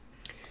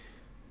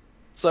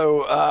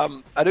 So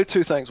I do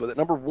two things with it.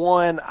 Number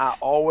one, I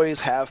always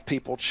have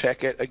people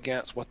check it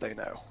against what they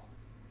know.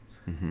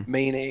 Mm-hmm.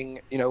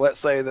 Meaning, let's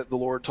say that the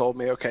Lord told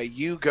me, okay,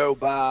 you go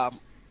buy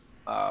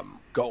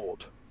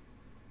gold.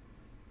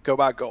 Go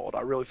buy gold.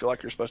 I really feel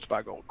like you're supposed to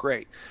buy gold.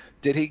 Great.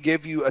 Did he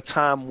give you a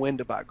time when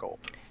to buy gold?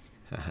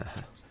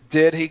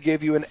 Did he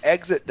give you an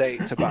exit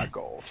date to buy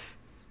gold?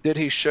 Did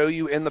he show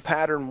you in the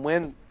pattern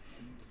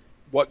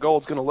what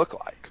gold's going to look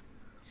like?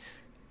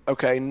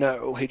 Okay,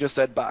 no, he just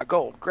said buy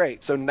gold.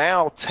 Great. So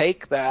now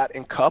take that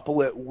and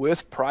couple it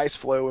with price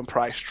flow and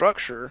price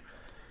structure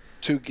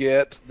to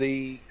get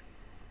the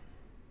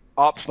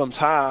optimum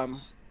time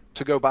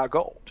to go buy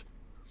gold.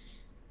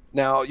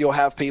 Now you'll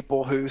have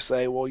people who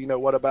say, well,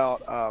 what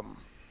about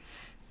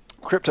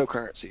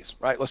cryptocurrencies,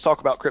 right? Let's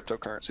talk about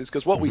cryptocurrencies,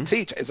 because what we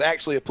teach is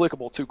actually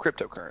applicable to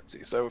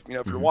cryptocurrency. So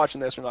if you're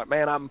watching this and you're like,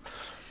 man, I'm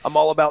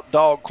all about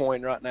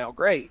Dogecoin right now.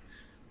 Great.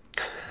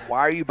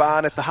 Why are you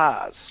buying at the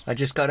highs? I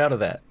just got out of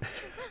that.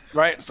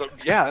 Right. So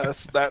yeah,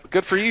 that's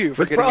good for you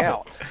for getting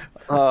out.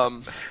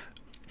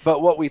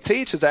 But what we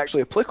teach is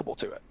actually applicable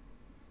to it.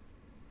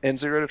 In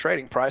zero to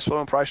trading, price flow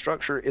and price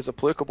structure is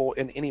applicable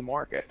in any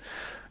market.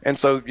 And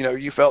so,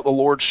 you felt the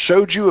Lord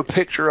showed you a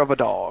picture of a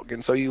dog,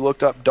 and so you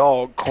looked up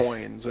dog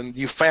coins and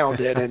you found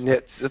it, and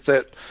it's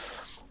at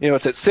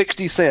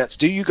 60 cents.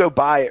 Do you go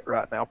buy it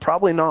right now?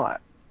 Probably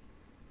not.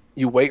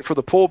 You wait for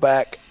the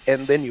pullback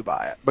and then you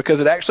buy it, because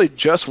it actually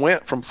just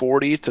went from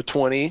 40 to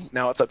 20.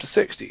 Now it's up to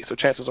 60. So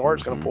chances are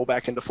it's going to pull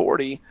back into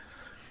 40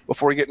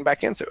 before you're getting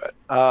back into it.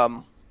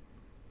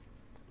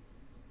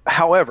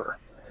 However,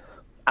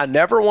 I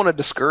never want to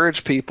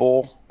discourage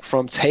people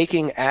from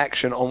taking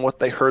action on what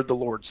they heard the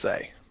Lord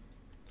say.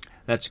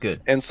 That's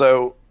good. And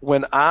so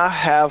when I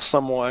have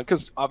someone,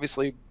 because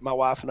obviously my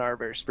wife and I are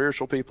very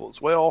spiritual people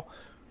as well.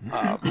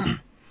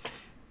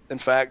 In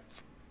fact,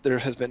 there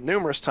has been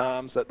numerous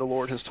times that the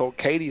Lord has told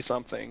Katie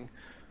something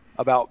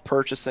about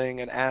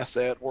purchasing an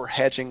asset or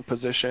hedging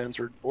positions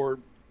or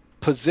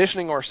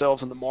positioning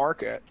ourselves in the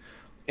market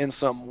in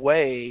some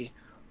way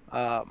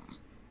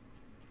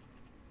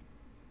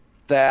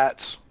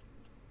that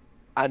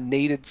I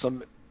needed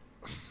some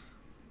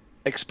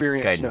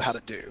experience Guidance. to know how to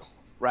do,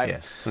 right?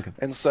 Yeah. Okay.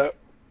 And so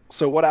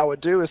what I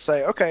would do is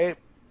say, okay,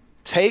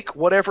 take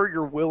whatever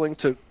you're willing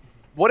to.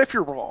 What if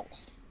you're wrong?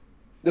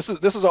 This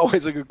is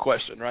always a good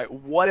question, right?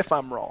 What if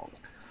I'm wrong?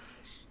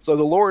 So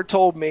the Lord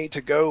told me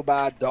to go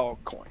buy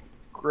Dogecoin.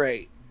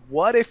 Great.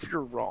 What if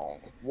you're wrong?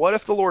 What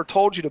if the Lord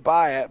told you to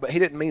buy it, but he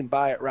didn't mean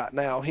buy it right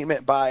now? He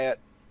meant buy it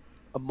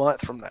a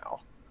month from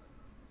now.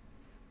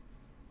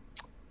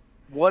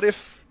 What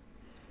if,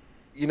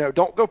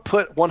 don't go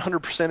put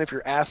 100% of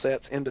your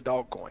assets into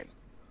Dogecoin.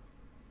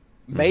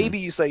 Maybe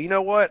you say, you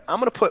know what? I'm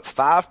going to put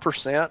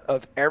 5%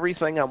 of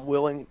everything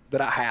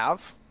that I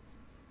have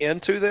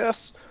into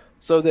this,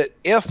 so that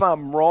if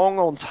I'm wrong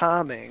on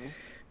timing,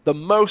 the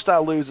most I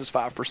lose is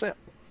 5%.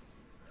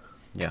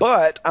 Yeah.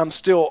 But I'm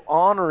still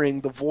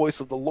honoring the voice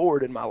of the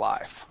Lord in my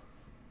life.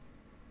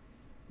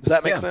 Does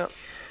that make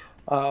sense?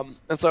 And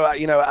so,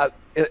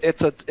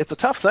 it's a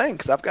tough thing,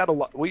 because I've got a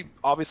lot. We've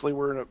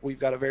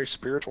got a very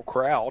spiritual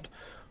crowd,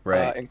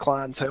 right, in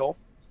clientele,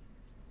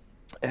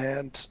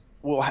 and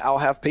I'll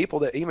have people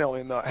that email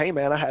me and they're, hey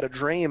man, I had a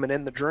dream, and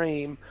in the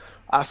dream,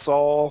 I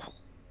saw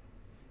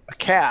a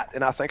cat,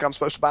 and I think I'm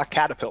supposed to buy a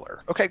caterpillar.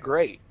 Okay,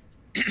 great.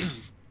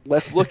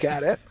 Let's look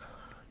at it,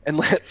 and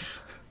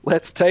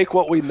let's take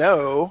what we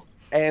know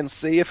and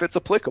see if it's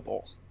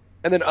applicable.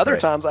 And then other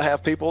times I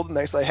have people and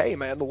they say, hey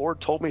man, the Lord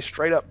told me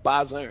straight up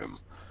buy Zoom.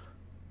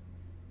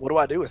 What do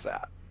I do with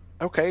that?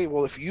 Okay,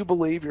 well, if you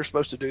believe you're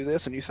supposed to do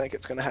this and you think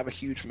it's going to have a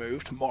huge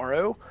move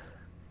tomorrow,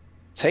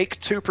 take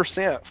 2%,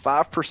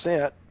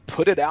 5%,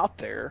 put it out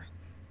there,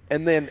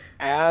 and then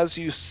as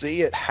you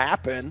see it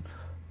happen,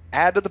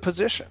 add to the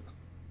position.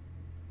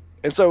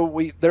 And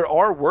so there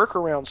are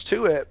workarounds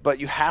to it, but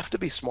you have to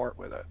be smart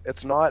with it.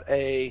 It's not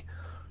a,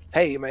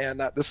 hey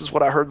man, this is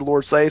what I heard the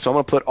Lord say, so I'm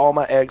going to put all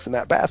my eggs in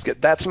that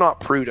basket. That's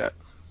not prudent.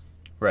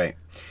 Right.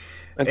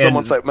 And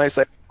someone may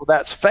say, well,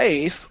 that's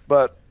faith,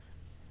 but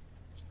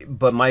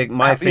my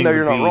thing you're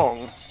would not be,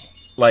 wrong.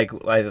 like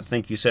I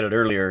think you said it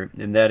earlier,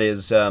 and that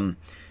is,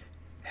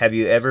 have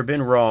you ever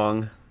been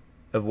wrong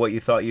of what you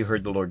thought you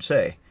heard the Lord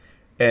say?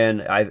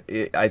 And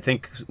I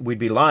think we'd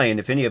be lying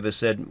if any of us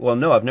said, well,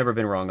 no, I've never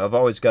been wrong. I've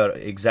always got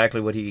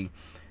exactly what he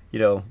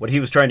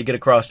was trying to get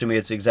across to me.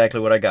 It's exactly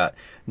what I got.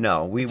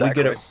 No, we get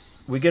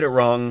it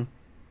wrong,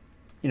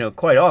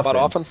 quite often. Quite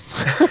often.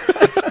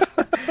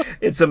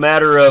 It's a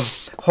matter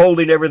of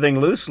holding everything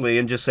loosely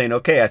and just saying,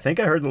 okay, I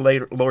think I heard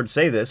the Lord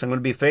say this. I'm going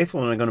to be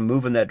faithful and I'm going to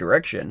move in that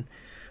direction.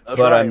 That's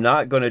but right. I'm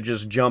not going to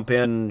just jump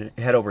in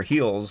head over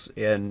heels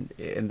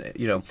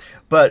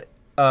But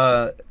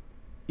I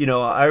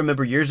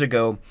remember years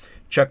ago,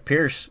 Chuck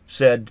Pierce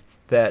said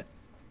that,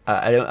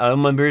 I don't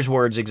remember his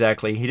words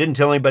exactly. He didn't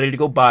tell anybody to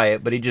go buy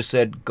it, but he just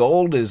said,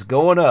 gold is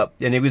going up.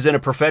 And he was in a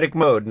prophetic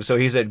mode. And so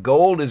he said,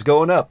 gold is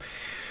going up.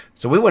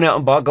 So we went out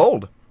and bought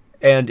gold.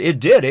 And it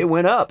did. It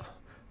went up.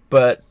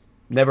 But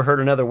never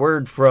heard another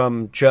word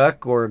from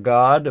Chuck or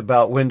God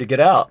about when to get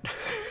out.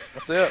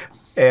 That's it.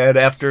 And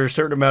after a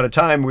certain amount of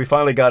time, we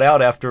finally got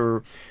out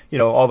after,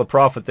 all the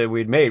profit that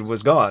we'd made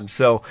was gone.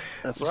 So,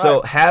 That's right.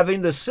 So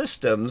having the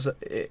systems,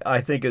 I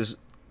think, is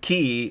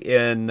key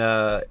in,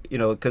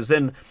 because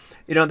then,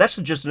 that's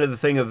just another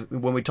thing of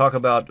when we talk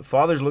about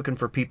fathers looking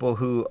for people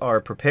who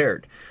are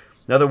prepared.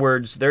 In other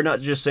words, they're not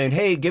just saying,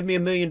 hey, give me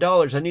 $1 million.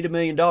 I need $1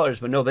 million.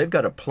 But no, they've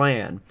got a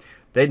plan.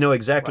 They know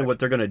exactly what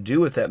they're going to do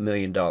with that $1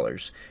 million.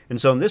 And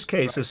so in this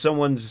case, if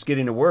someone's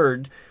getting a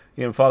word,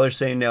 father's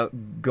saying, now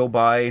go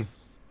buy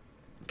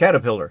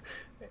Caterpillar.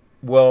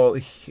 Well,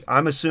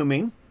 I'm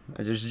assuming,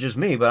 this is just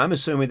me, but I'm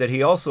assuming that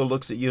he also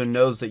looks at you and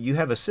knows that you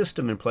have a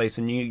system in place,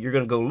 and you're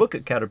going to go look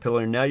at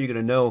Caterpillar, and now you're going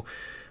to know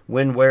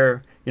when,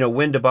 where,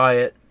 when to buy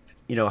it,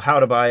 how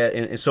to buy it,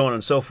 and so on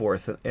and so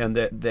forth, and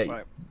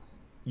that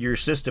your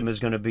system is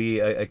going to be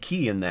a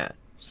key in that.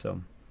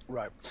 So.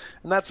 Right.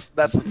 And that's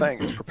the thing,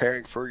 is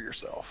preparing for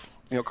yourself,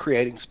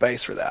 creating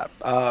space for that.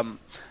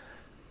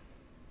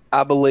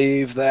 I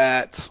believe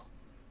that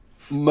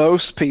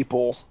most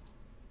people,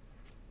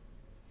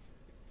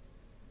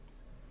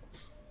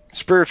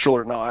 spiritual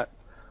or not,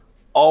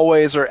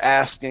 always are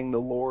asking the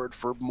Lord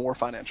for more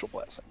financial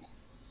blessing.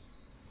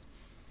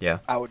 Yeah.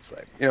 I would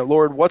say,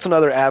 Lord, what's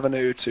another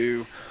avenue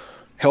to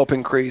help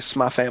increase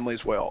my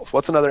family's wealth?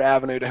 What's another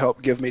avenue to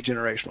help give me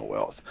generational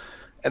wealth?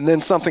 And then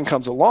something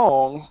comes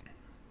along,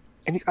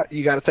 and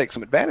you got to take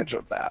some advantage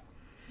of that.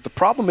 The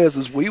problem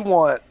is we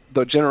want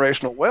the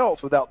generational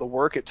wealth without the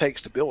work it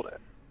takes to build it.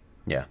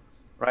 Yeah.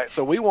 Right.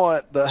 So we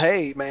want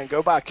hey man,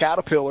 go buy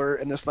Caterpillar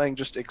and this thing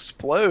just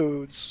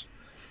explodes.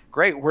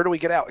 Great. Where do we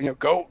get out?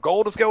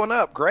 Gold is going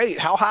up. Great.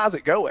 How high is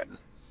it going?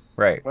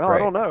 Right. Well, right.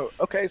 I don't know.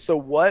 Okay. So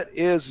what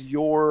is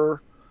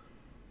your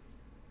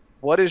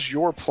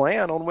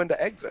plan on when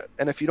to exit?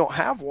 And if you don't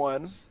have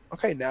one,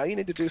 okay, now you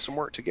need to do some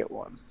work to get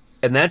one.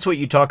 And that's what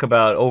you talk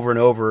about over and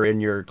over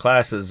in your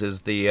classes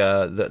is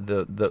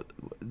the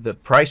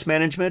price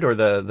management, or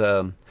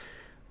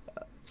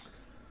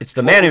it's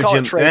the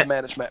management, trade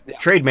management. Yeah.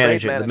 Trade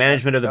management, the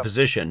management of the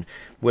position,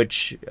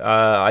 which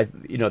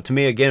to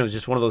me again was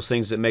just one of those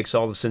things that makes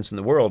all the sense in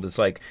the world. It's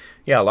like,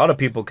 yeah, a lot of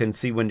people can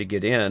see when to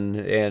get in,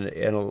 and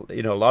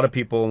a lot of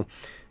people,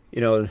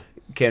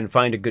 can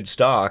find a good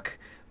stock.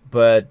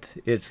 But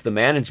it's the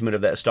management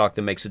of that stock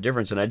that makes a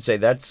difference. And I'd say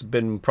that's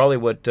been probably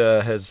what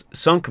has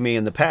sunk me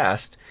in the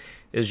past,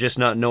 is just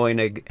not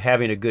knowing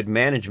having a good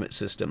management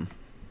system.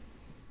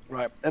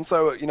 Right. And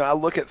so, I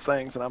look at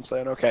things and I'm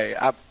saying, okay,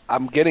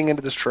 I'm getting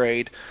into this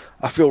trade.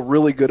 I feel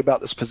really good about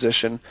this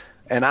position.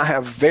 And I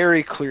have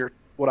very clear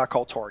what I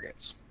call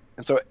targets.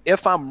 And so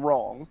if I'm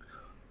wrong,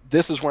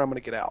 this is where I'm going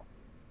to get out.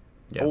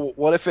 Yeah. Well,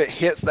 what if it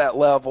hits that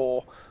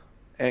level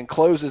and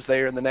closes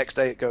there and the next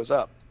day it goes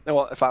up?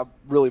 Well, if I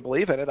really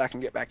believe in it, I can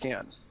get back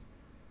in.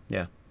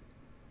 Yeah.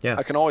 Yeah.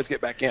 I can always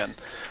get back in.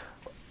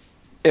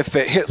 If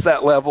it hits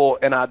that level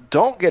and I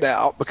don't get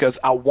out because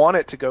I want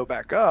it to go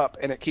back up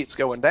and it keeps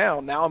going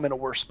down, now I'm in a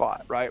worse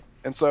spot, right?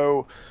 And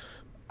so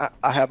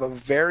I have a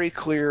very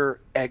clear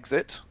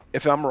exit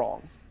if I'm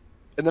wrong.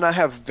 And then I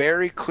have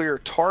very clear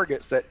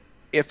targets that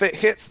if it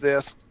hits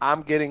this,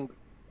 I'm taking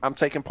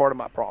part of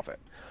my profit.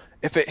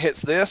 If it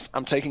hits this,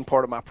 I'm taking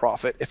part of my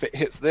profit. If it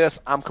hits this,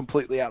 I'm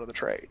completely out of the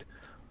trade.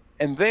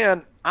 And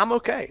then I'm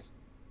okay.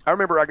 I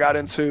remember I got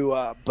into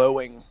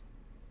Boeing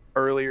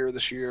earlier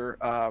this year.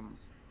 Let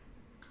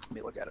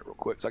me look at it real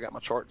quick because I got my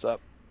charts up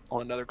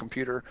on another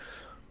computer.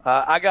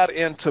 I got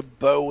into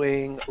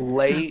Boeing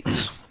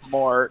late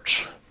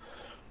March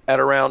at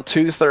around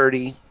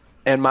 2:30,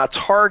 and my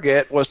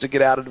target was to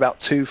get out at about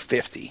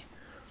 2:50.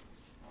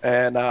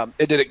 And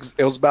it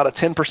was about a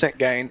 10%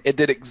 gain. It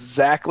did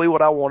exactly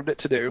what I wanted it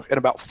to do in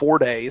about 4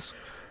 days.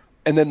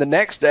 And then the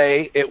next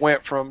day, it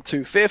went from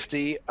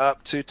 250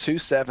 up to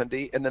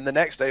 270, and then the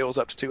next day it was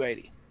up to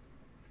 280.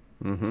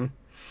 Mm-hmm.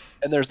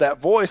 And there's that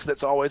voice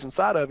that's always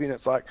inside of you, and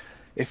it's like,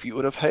 if you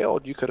would have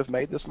held, you could have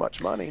made this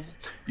much money.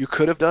 You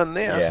could have done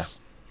this.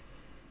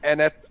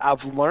 And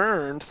I've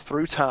learned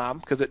through time,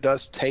 because it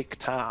does take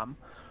time,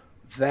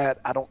 that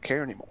I don't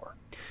care anymore.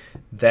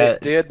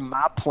 It did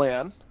my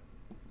plan.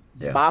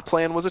 Yeah. My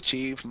plan was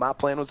achieved. My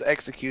plan was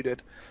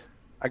executed.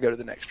 I go to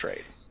the next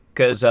trade.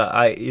 Because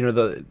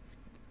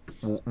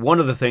one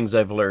of the things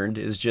I've learned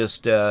is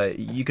just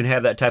you can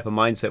have that type of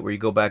mindset where you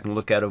go back and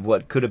look at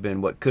what could have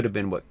been, what could have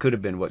been, what could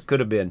have been, what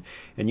could have been,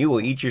 and you will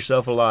eat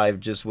yourself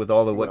alive just with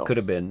all the what could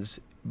have beens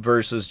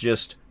versus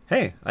just,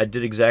 hey, I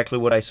did exactly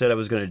what I said I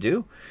was going to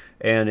do,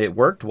 and it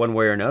worked one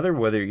way or another,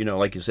 whether,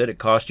 like you said, it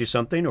cost you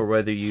something or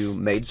whether you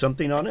made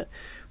something on it,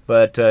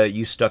 but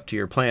you stuck to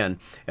your plan.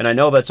 And I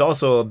know that's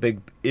also a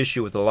big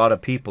issue with a lot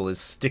of people is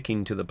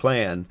sticking to the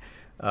plan,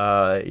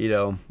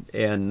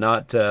 and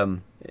not...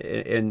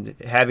 and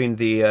having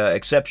the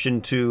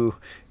exception to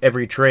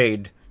every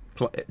trade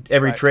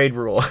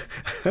rule.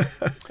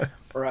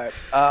 Right.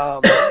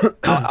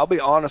 I'll be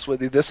honest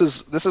with you. This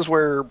is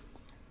where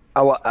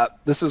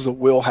this is a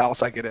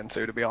wheelhouse I get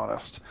into, to be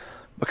honest,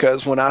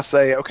 because when I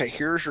say, okay,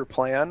 here's your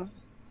plan,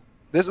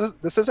 this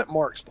isn't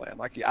Mark's plan.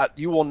 Like,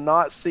 you will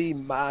not see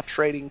my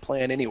trading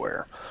plan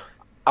anywhere.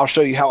 I'll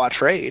show you how I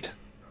trade,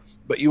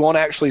 but you won't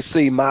actually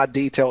see my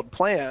detailed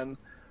plan.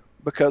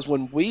 Because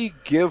when we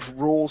give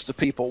rules to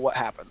people, what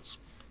happens?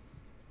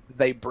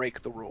 They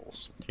break the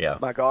rules. Yeah.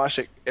 My gosh,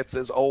 it's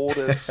as old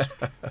as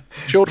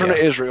children of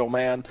Israel,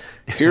 man.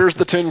 Here's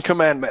the 10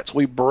 Commandments.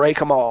 We break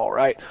them all,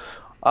 right?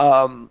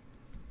 So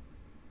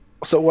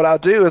what I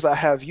do is I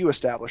have you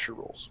establish your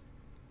rules.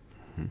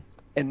 Mm-hmm.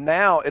 And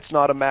now it's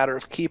not a matter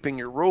of keeping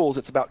your rules.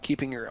 It's about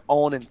keeping your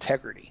own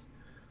integrity.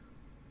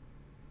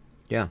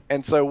 Yeah.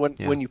 And so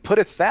when you put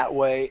it that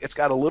way, it's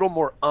got a little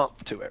more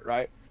oomph to it,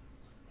 right?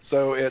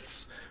 So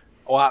it's...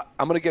 well,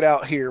 I'm going to get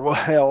out here.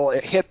 Well,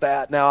 it hit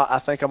that. Now I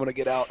think I'm going to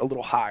get out a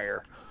little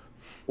higher.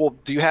 Well,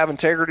 do you have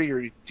integrity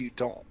or do you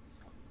don't?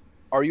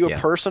 Are you a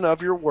person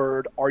of your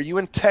word? Are you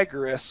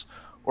integrous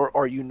or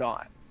are you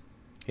not?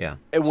 Yeah.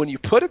 And when you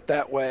put it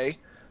that way,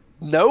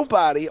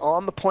 nobody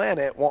on the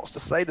planet wants to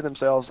say to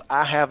themselves,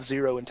 I have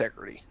zero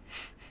integrity.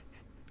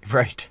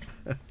 Right.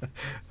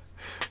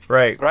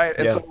 Right. Right.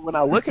 And so when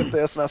I look at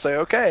this and I say,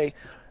 okay,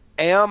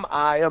 am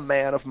I a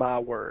man of my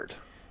word?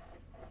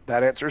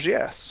 That answer is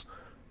yes.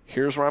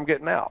 Here's where I'm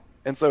getting out.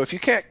 And so if you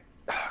can't,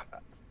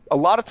 a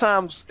lot of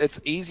times it's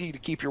easy to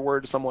keep your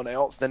word to someone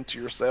else than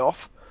to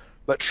yourself,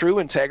 but true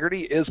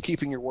integrity is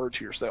keeping your word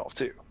to yourself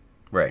too.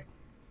 Right.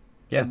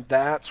 Yeah. And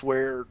that's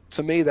where,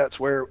 to me,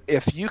 that's where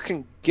if you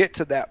can get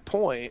to that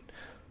point,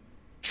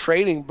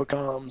 trading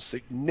becomes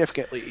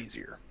significantly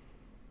easier.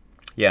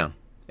 Yeah.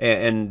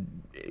 And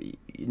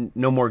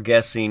no more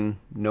guessing,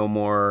 no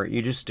more,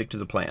 you just stick to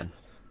the plan.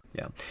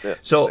 Yeah. That's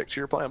it. So stick to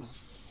your plan.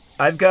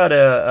 I've got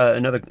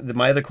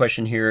my other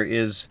question here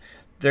is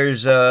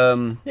there's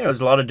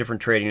there's a lot of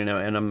different trading,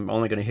 and I'm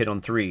only going to hit on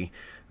 3,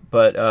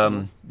 but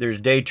there's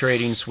day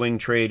trading, swing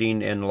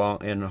trading, and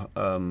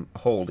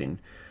holding.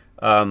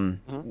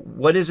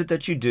 What is it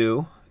that you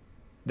do?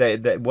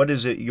 What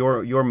is it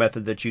your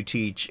method that you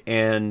teach,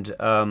 and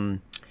how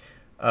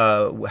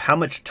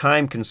much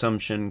time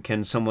consumption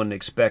can someone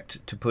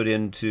expect to put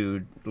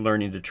into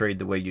learning to trade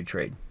the way you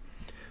trade?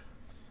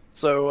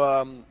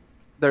 So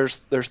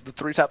there's the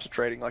 3 types of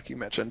trading, like you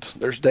mentioned.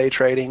 There's day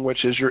trading,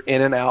 which is you're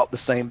in and out the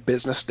same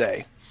business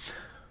day.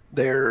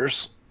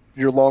 There's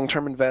your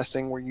long-term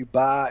investing, where you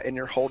buy and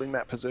you're holding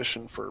that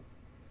position for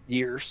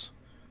years.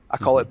 I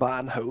call it buy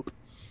and hope,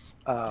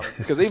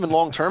 because even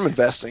long-term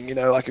investing,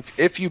 like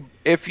if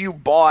you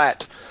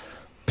bought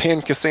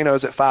Penn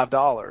Casinos at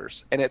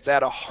 $5 and it's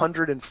at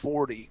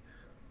 140,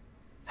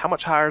 how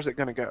much higher is it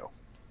going to go?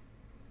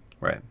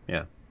 Right.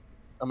 Yeah.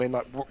 I mean,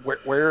 like,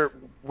 where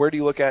do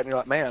you look at and you're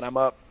like, man, I'm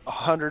up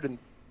 100 and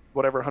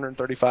whatever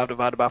 135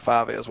 divided by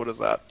 5 is. What is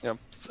that?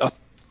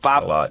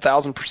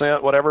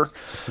 5,000%, whatever.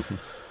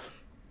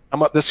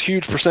 I'm up this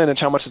huge percentage.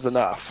 How much is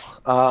enough?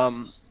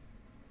 And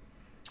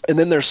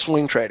then there's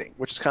swing trading,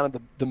 which is kind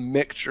of the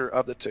mixture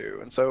of the two.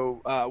 And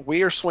so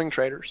we are swing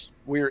traders.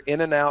 We are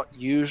in and out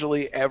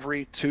usually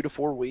every 2 to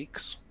 4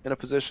 weeks in a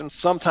position.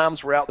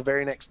 Sometimes we're out the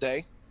very next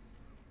day.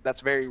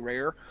 That's very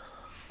rare.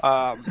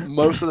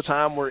 Most of the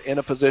time we're in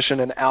a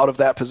position and out of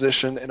that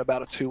position in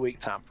about a 2-week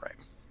time frame.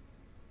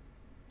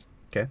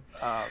 Okay.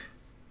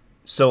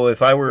 So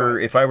if I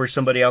were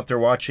somebody out there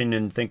watching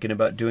and thinking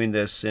about doing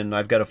this, and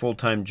I've got a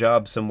full-time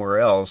job somewhere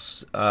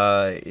else,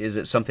 is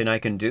it something I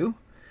can do,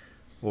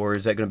 or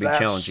is that going to be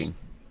challenging?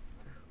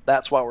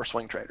 That's why we're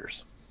swing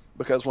traders.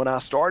 Because when I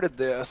started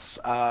this,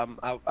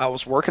 I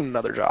was working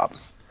another job,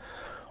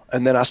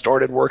 and then I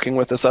started working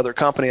with this other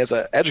company as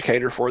an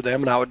educator for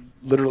them, and I would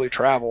literally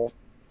travel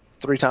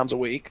 3 times a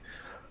week.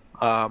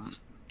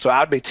 So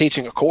I'd be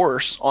teaching a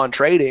course on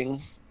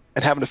trading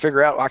and having to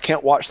figure out, I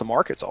can't watch the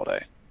markets all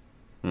day.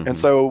 Mm-hmm. And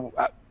so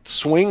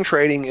swing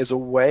trading is a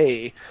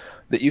way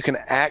that you can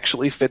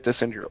actually fit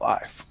this into your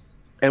life.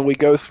 And we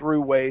go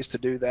through ways to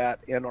do that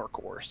in our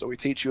course. So we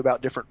teach you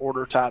about different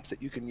order types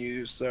that you can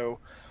use. So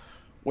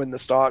when the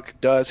stock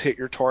does hit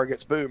your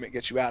targets, boom, it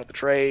gets you out of the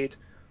trade.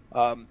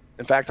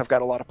 In fact, I've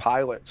got a lot of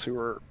pilots who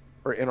are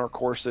in our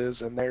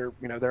courses, and they're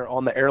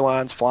on the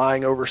airlines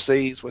flying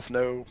overseas with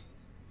no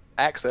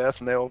access,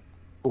 and they'll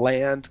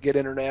land, get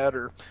internet,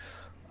 or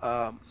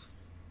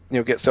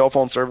get cell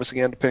phone service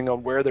again, depending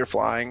on where they're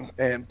flying,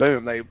 and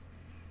boom,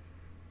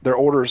 their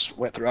orders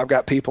went through. I've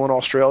got people in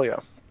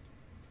Australia,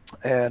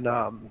 and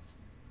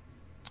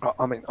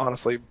I mean,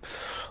 honestly,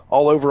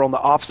 all over on the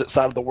opposite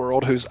side of the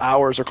world, whose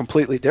hours are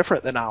completely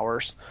different than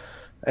ours,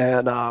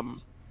 and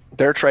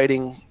they're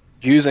trading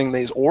using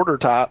these order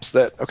types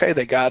that, okay,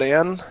 they got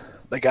in,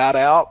 they got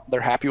out,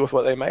 they're happy with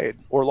what they made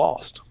or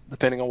lost,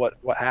 depending on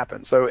what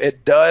happened. So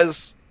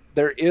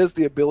there is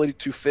the ability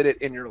to fit it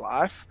in your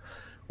life.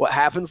 What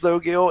happens though,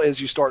 Gil, is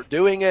you start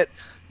doing it,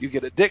 you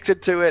get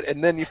addicted to it,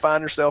 and then you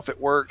find yourself at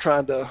work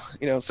trying to,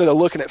 instead of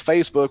looking at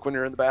Facebook when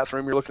you're in the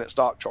bathroom, you're looking at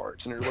stock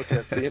charts and you're looking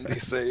at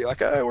CNBC, like,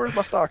 hey, where's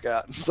my stock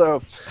at?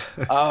 So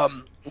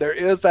there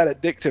is that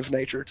addictive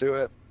nature to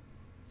it.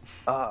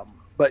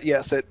 But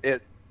yes,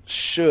 it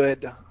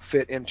should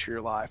fit into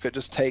your life. It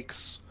just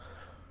takes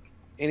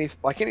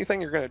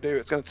anything you're going to do,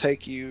 it's going to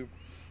take you,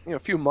 a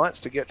few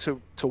months to get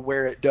to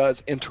where it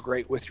does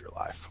integrate with your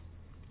life.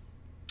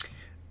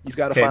 You've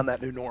got to find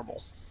that new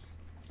normal.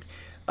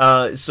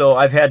 So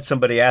I've had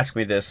somebody ask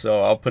me this,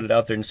 so I'll put it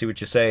out there and see what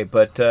you say.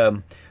 But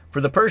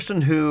for the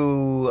person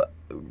who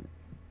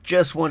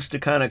just wants to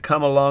kind of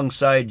come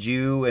alongside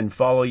you and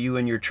follow you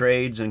in your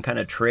trades and kind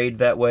of trade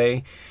that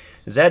way,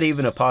 is that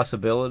even a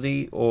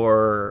possibility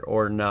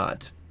or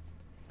not?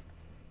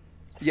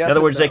 Yes, in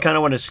other words, they kind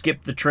of want to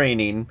skip the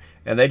training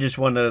and they just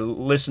want to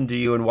listen to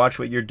you and watch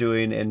what you're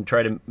doing and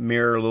try to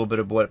mirror a little bit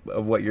of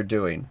what you're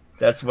doing.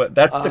 That's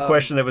the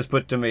question that was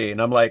put to me, and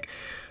I'm like,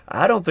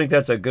 I don't think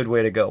that's a good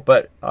way to go.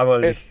 But I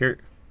want to hear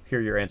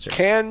your answer.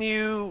 Can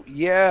you?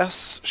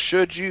 Yes.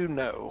 Should you?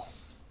 No.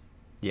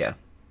 Yeah.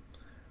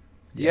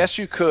 Yes,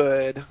 you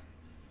could.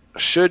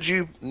 Should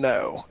you?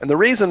 No. And the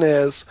reason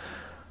is,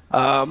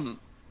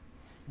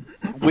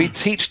 we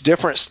teach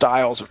different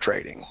styles of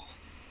trading.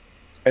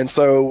 And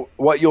so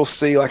what you'll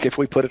see, like if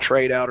we put a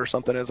trade out or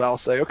something, is I'll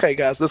say, okay,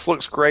 guys, this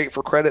looks great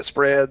for credit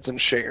spreads and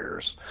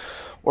shares.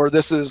 Or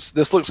this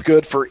looks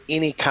good for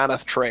any kind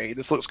of trade.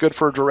 This looks good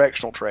for a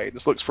directional trade.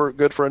 This looks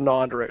good for a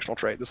non-directional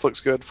trade. This looks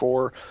good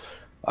for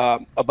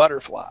a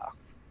butterfly.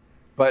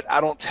 But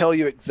I don't tell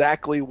you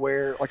exactly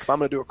where, like if I'm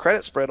going to do a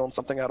credit spread on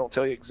something, I don't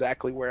tell you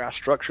exactly where I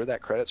structure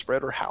that credit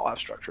spread or how I've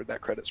structured that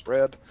credit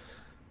spread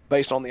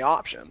based on the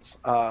options.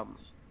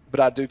 But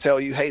I do tell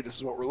you, hey, this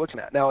is what we're looking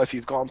at. Now, if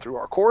you've gone through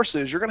our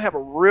courses, you're going to have a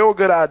real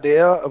good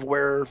idea of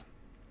where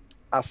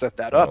I set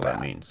that up at.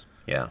 That means,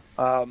 yeah.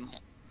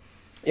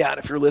 Yeah, and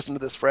if you're listening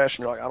to this fresh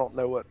and you're like, I don't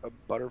know what a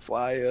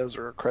butterfly is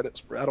or a credit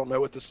spread, I don't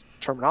know what this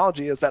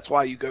terminology is, that's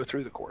why you go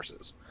through the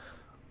courses.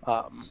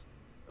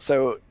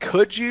 So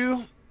could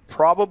you?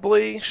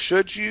 Probably.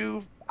 Should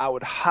you? I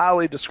would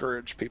highly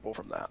discourage people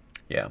from that.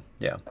 Yeah.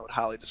 I would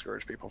highly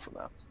discourage people from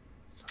that.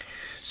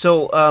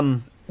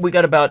 So we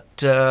got about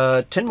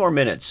 10 more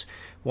minutes.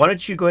 Why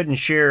don't you go ahead and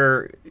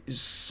share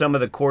some of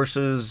the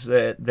courses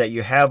that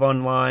you have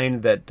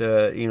online that,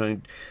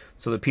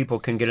 so that people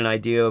can get an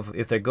idea of,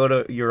 if they go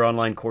to your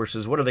online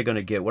courses, what are they going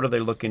to get? What are they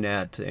looking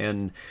at?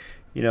 And,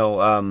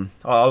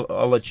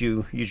 I'll let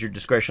you use your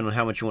discretion on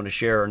how much you want to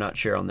share or not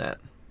share on that.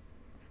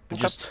 But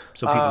just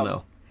so people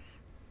know.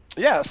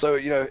 Yeah, so,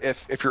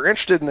 if you're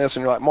interested in this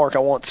and you're like, Mark, I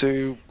want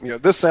to,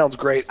 this sounds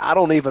great. I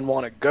don't even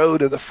want to go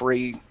to the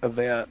free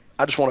event.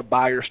 I just want to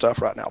buy your stuff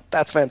right now.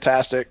 That's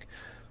fantastic.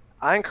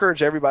 I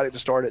encourage everybody to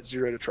start at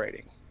Zero to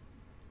Trading.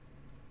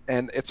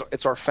 And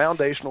it's our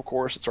foundational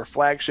course. It's our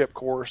flagship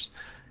course.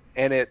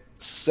 And it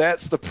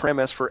sets the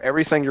premise for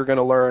everything you're going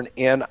to learn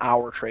in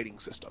our trading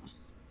system.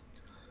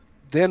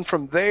 Then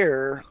from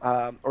there,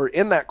 or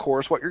in that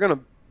course, what you're going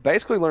to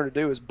basically learn to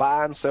do is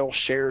buy and sell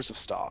shares of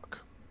stock.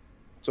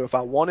 So if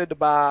I wanted to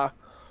buy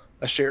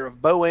a share of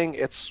Boeing,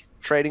 it's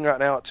trading right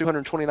now at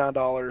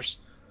 $229.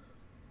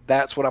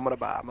 That's what I'm going to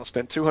buy. I'm going to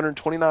spend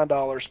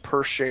 $229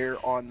 per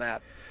share on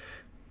that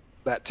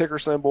ticker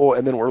symbol,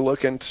 and then we're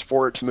looking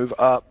for it to move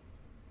up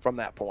from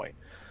that point.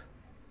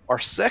 Our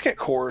second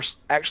course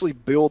actually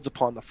builds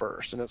upon the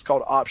first, and it's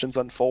called Options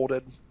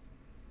Unfolded.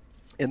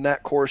 In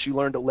that course, you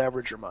learn to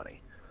leverage your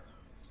money.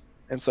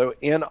 And so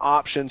in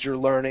options, you're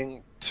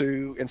learning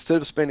to,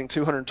 instead of spending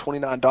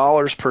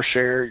 $229 per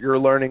share, you're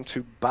learning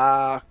to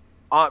buy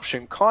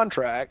option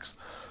contracts.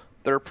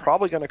 They're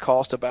probably going to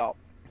cost about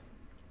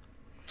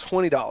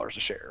 $20 a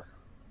share.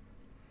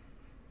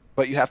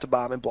 But you have to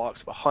buy them in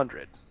blocks of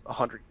 100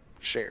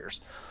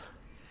 shares.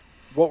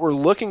 What we're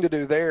looking to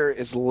do there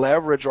is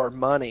leverage our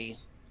money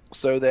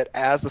so that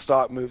as the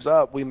stock moves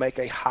up, we make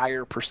a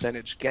higher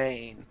percentage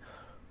gain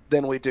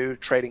than we do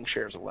trading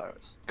shares alone.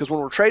 Because when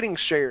we're trading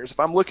shares, if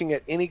I'm looking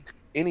at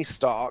any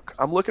stock,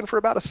 I'm looking for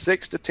about a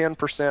 6 to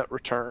 10%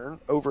 return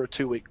over a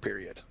 2-week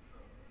period.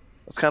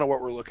 That's kind of what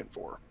we're looking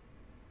for.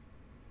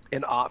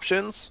 In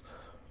options,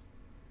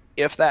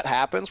 if that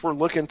happens, we're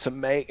looking to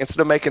make,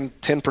 instead of making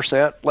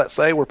 10%, let's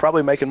say, we're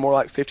probably making more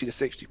like 50 to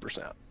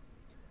 60%.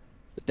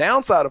 The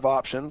downside of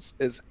options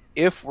is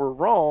if we're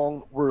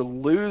wrong, we're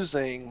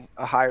losing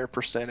a higher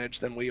percentage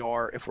than we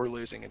are if we're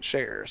losing in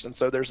shares. And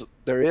so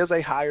there is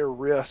a higher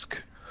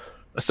risk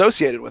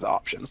associated with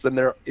options than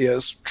there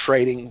is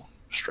trading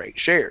straight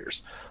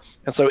shares.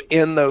 And so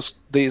in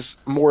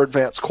these more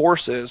advanced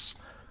courses,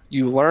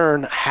 you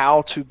learn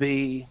how to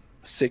be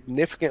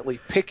significantly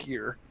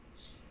pickier,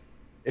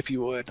 if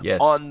you would,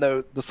 yes. on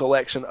the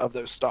selection of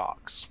those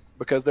stocks,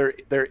 because there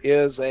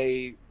is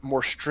a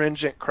more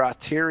stringent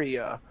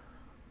criteria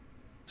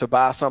to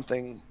buy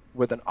something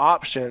with an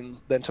option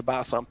than to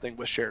buy something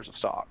with shares of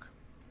stock.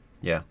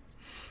 Yeah.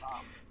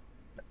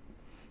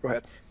 Go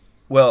ahead.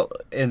 Well,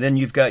 and then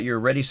you've got your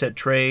Ready Set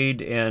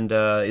Trade, and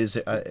why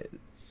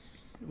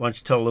don't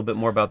you tell a little bit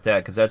more about that,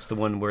 because that's the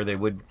one where they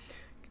would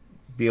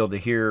be able to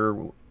hear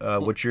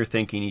what you're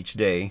thinking each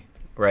day,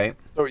 right?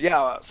 So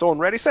yeah, so on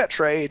Ready Set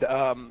Trade,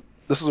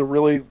 this is a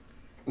really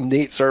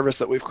neat service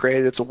that we've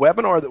created. It's a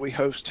webinar that we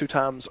host 2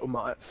 times a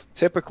month,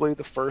 typically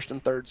the first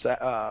and third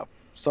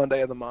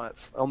Sunday of the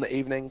month on the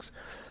evenings,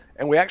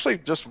 and we actually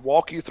just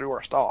walk you through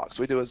our stocks.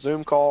 We do a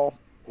Zoom call.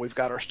 We've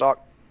got our stock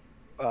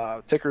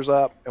tickers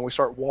up, and we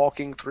start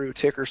walking through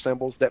ticker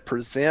symbols that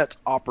present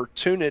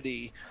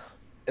opportunity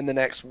in the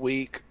next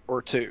week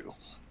or two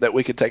that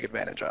we could take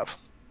advantage of.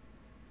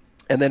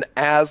 And then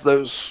as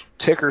those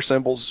ticker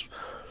symbols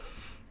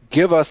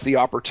give us the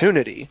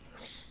opportunity,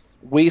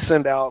 we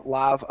send out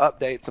live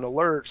updates and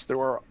alerts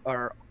through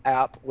our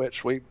app,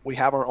 which we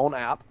have our own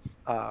app,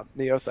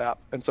 Neos app.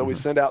 And so we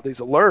send out these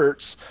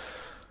alerts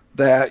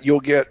that you'll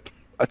get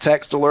a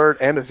text alert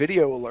and a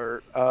video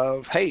alert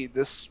of, hey,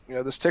 this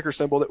ticker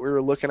symbol that we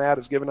were looking at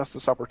is giving us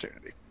this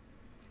opportunity.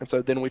 And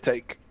so then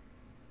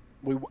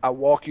I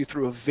walk you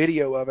through a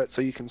video of it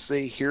so you can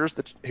see here's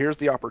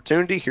the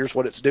opportunity, here's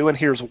what it's doing,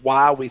 here's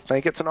why we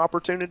think it's an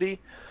opportunity,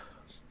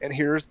 and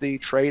here's the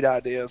trade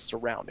ideas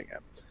surrounding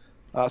it.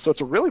 So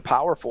it's a really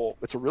powerful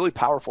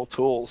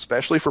tool,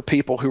 especially for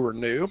people who are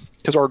new,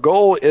 because our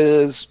goal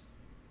is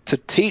to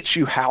teach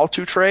you how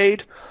to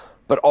trade,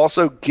 but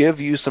also give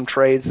you some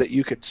trades that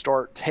you could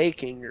start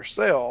taking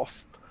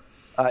yourself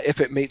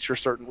if it meets your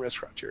certain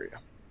risk criteria.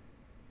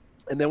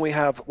 And then we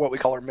have what we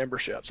call our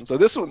memberships. And so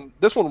this one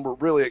we're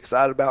really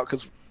excited about,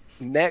 because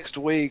next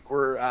week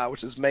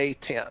which is May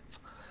 10th.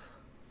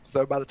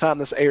 So by the time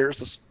this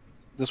airs,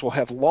 this will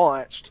have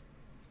launched.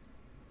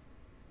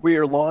 We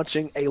are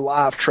launching a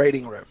live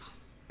trading room.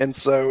 And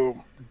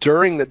so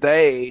during the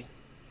day,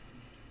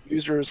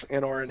 users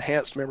in our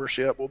enhanced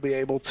membership will be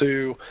able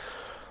to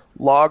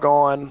log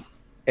on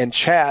and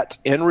chat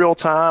in real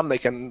time. They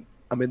can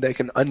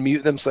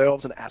unmute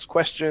themselves and ask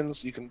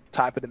questions. You can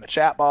type it in the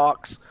chat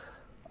box.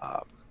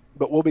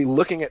 But we'll be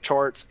looking at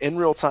charts in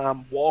real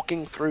time,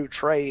 walking through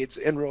trades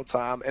in real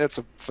time, and it's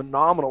a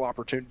phenomenal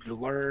opportunity to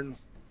learn,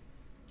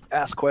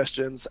 ask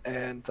questions,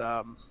 and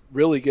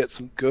really get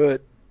some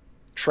good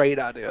trade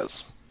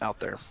ideas out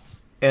there.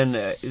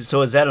 And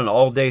so is that an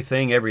all-day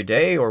thing every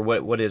day, or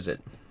what is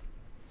it?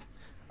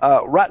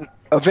 Right.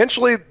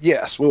 Eventually,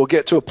 yes, we will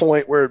get to a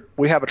point where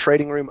we have a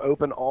trading room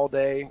open all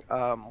day,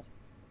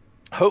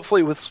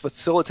 hopefully with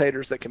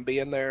facilitators that can be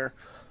in there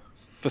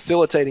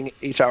facilitating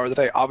each hour of the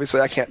day. Obviously,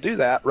 I can't do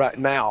that right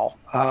now.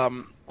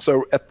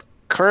 So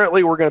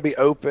currently, we're going to be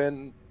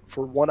open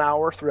for 1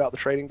 hour throughout the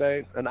trading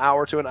day, an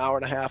hour to an hour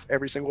and a half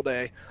every single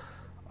day.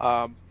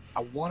 I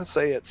want to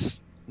say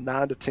it's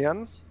 9 to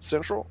 10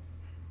 Central.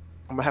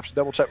 I'm going to have to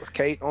double check with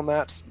Kate on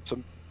that to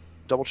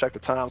double check the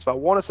times, but I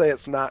want to say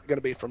it's not going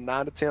to be from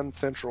 9 to 10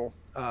 Central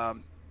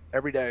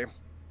every day.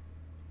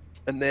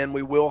 And then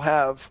we will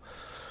have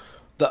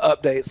the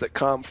updates that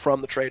come from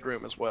the trade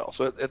room as well.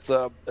 So it's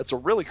a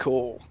really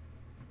cool,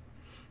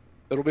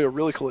 it'll be a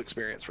really cool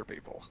experience for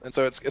people. And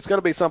so it's going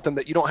to be something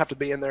that you don't have to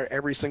be in there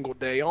every single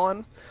day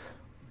on,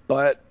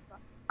 but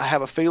I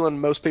have a feeling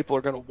most people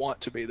are going to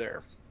want to be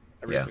there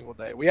every single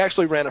day. We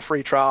actually ran a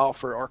free trial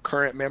for our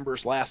current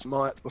members last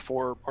month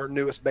before our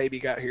newest baby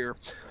got here,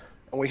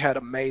 and we had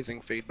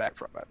amazing feedback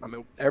from it. I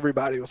mean,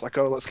 everybody was like,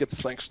 oh, let's get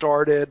this thing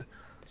started.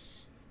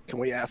 Can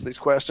we ask these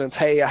questions?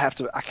 Hey,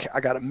 I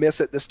got to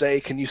miss it this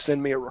day. Can you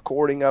send me a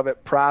recording of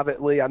it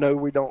privately? I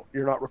know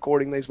you're not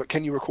recording these, but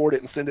can you record it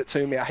and send it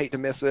to me? I hate to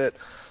miss it.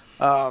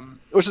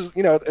 Which is,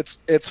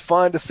 it's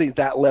fun to see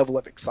that level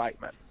of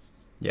excitement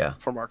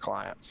from our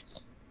clients.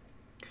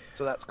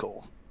 So that's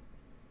cool.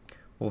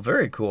 Well,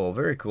 very cool.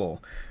 Very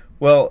cool.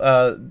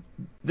 Well,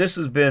 this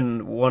has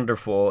been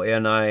wonderful,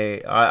 and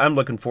I'm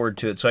looking forward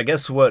to it. So I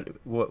guess what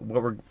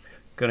we're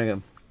going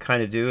to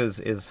kind of do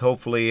is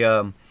hopefully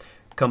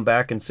come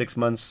back in 6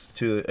 months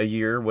to a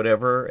year,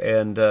 whatever,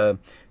 and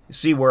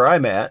see where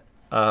I'm at.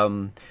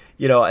 And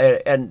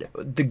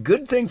the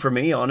good thing for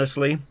me,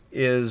 honestly,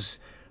 is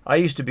I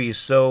used to be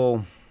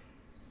so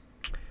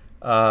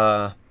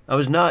I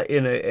was not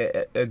in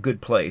a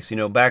good place.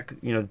 Back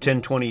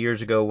 10, 20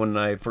 years ago when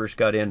I first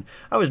got in,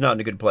 I was not in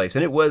a good place,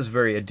 and it was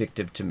very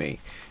addictive to me,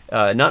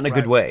 not in a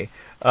good way.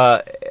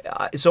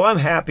 So I'm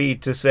happy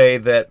to say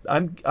that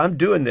I'm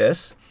doing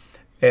this,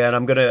 and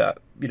I'm gonna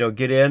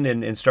get in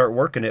and start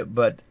working it.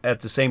 But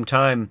at the same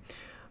time,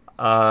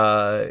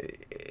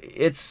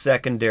 it's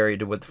secondary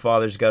to what the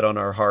Father's got on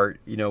our heart,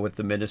 with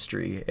the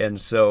ministry. And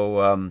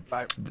so,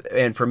 Right.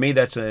 and for me,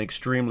 that's an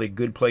extremely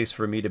good place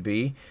for me to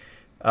be.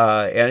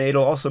 And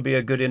it'll also be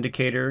a good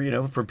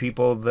indicator, for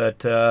people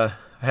that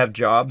have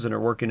jobs and are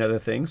working other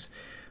things,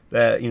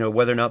 that,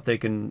 whether or not they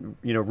can,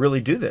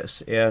 really do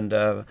this. And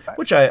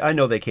which I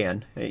know they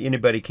can.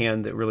 Anybody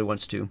can that really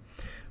wants to.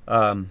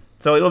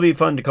 So it'll be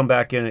fun to come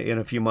back in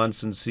a few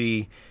months and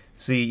see,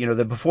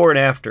 the before and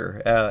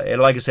after.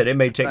 And like I said, it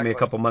may take me a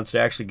couple months to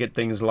actually get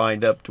things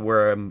lined up to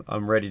where I'm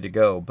ready to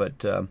go.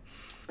 But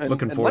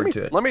looking forward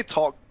to it. Let me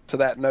talk to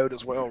that note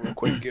as well, real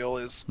quick, Gil.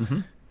 Is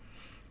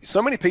so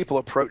many people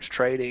approach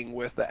trading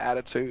with the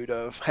attitude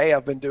of, "Hey,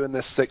 I've been doing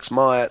this 6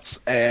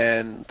 months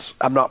and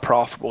I'm not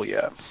profitable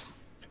yet."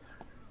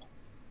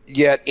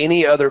 Yet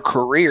any other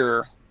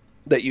career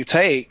that you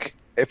take,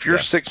 if you're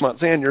 6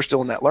 months in, you're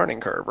still in that learning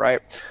curve,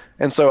 right?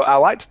 And so I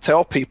like to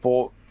tell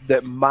people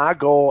that my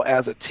goal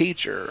as a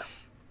teacher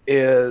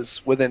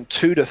is within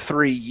 2 to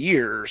 3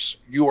 years,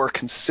 you are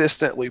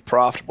consistently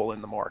profitable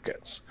in the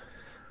markets.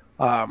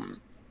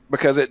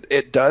 Because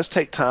it does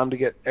take time to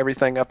get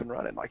everything up and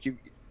running. Like you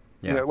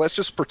know, let's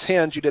just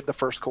pretend you did the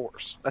first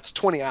course. That's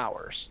 20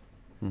 hours.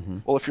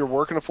 Well, if you're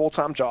working a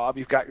full-time job,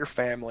 you've got your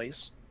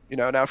families.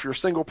 Now if you're a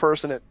single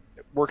person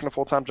working a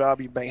full-time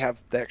job, you may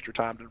have the extra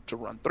time to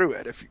run through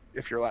it.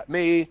 If you're like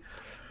me,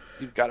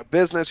 you've got a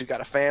business, you've got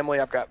a family.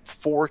 I've got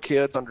 4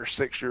 kids under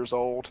 6 years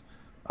old.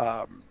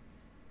 And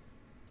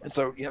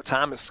so,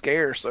 time is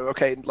scarce. So,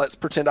 okay, let's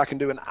pretend I can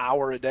do an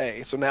hour a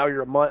day. So now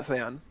you're a month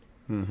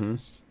in.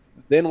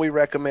 Then we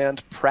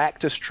recommend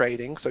practice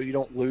trading so you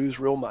don't lose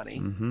real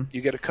money.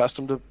 You get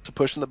accustomed to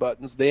pushing the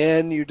buttons.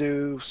 Then you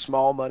do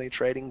small money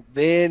trading.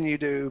 Then you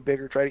do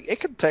bigger trading. It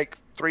could take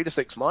 3 to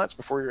 6 months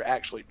before you're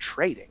actually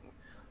trading.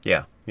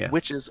 Yeah.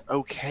 Which is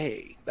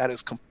okay. That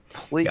is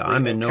completely okay. Yeah,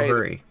 I'm in no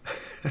hurry.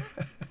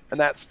 And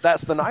that's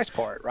the nice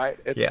part, right?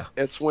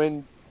 It's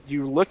when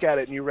you look at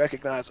it and you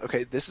recognize,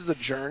 okay, this is a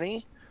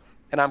journey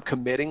and I'm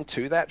committing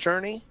to that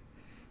journey.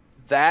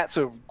 That's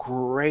a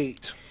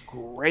great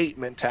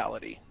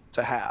mentality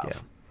to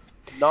have.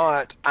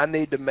 Not, I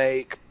need to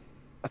make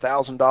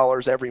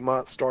 $1,000 every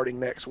month starting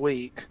next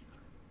week,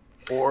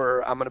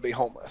 or I'm going to be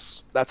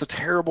homeless. That's a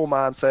terrible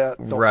mindset.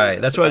 Right.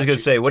 That's what I was going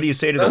to say. What do you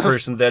say to the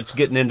person that's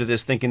getting into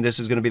this thinking this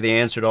is going to be the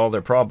answer to all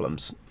their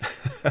problems?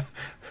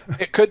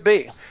 It could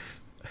be,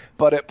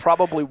 but it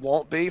probably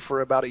won't be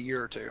for about a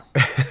year or two.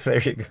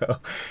 There you go.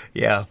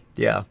 Yeah.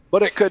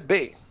 But it could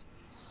be.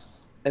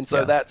 And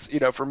so that's,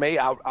 for me,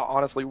 I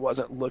honestly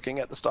wasn't looking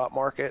at the stock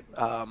market.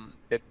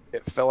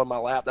 It fell in my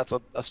lap. That's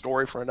a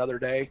story for another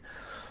day.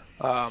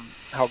 How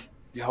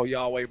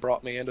Yahweh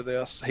brought me into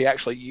this. He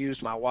actually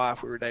used my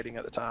wife. We were dating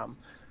at the time,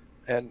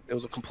 and it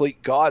was a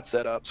complete God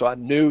setup. So I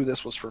knew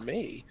this was for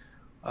me.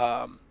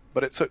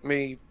 But it took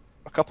me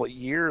a couple of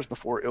years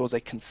before it was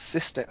a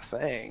consistent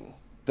thing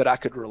that I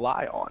could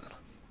rely on.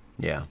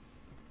 Yeah.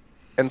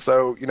 And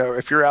so,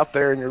 if you're out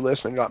there and you're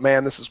listening, you're like,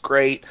 man, this is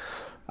great.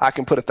 I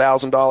can put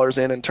 $1,000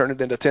 in and turn it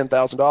into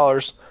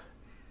 $10,000.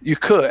 You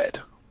could.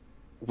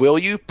 Will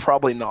you?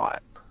 Probably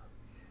not.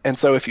 And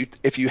so if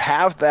you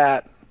have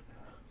that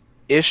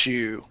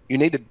issue, you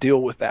need to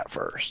deal with that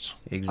first.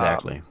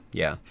 Exactly.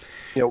 Yeah.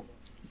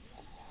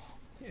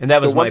 And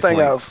that was one thing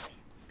point.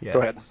 Go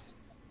ahead.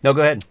 No,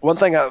 go ahead. One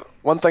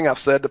thing I've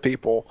said to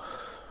people,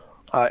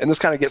 and this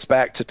kind of gets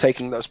back to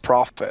taking those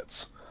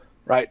profits,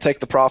 right?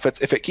 Take the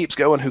profits. If it keeps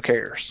going, who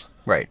cares?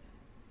 Right.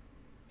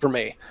 For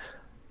me,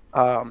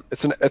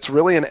 it's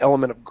really an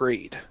element of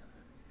greed.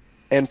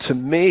 And to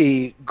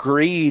me,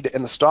 greed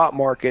in the stock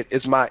market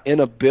is my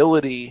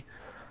inability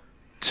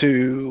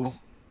to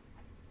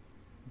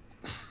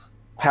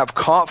have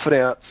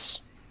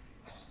confidence.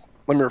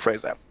 Let me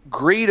rephrase that.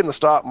 Greed in the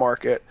stock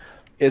market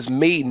is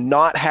me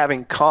not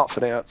having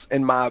confidence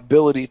in my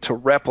ability to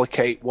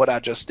replicate what I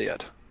just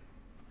did.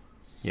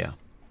 Yeah.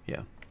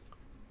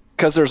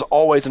 Because there's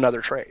always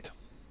another trade.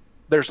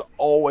 There's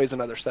always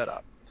another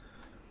setup,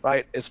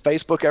 right? Is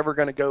Facebook ever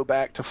going to go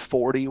back to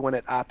 40 when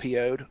it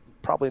IPO'd?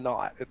 Probably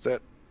not. It's at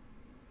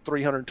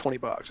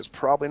 $320. It's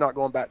probably not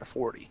going back to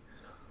 40.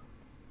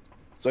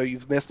 So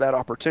you've missed that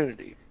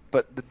opportunity.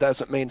 But that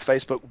doesn't mean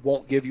Facebook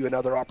won't give you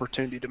another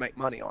opportunity to make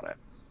money on it.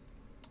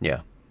 Yeah.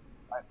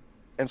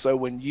 And so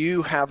when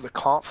you have the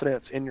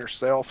confidence in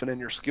yourself and in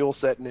your skill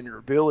set and in your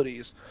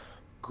abilities,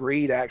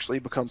 greed actually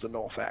becomes a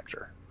null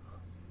factor.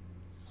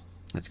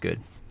 That's good.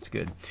 It's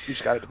good. You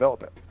just got to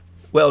develop it.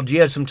 Well, do you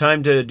have some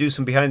time to do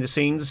some behind the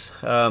scenes?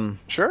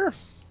 Sure.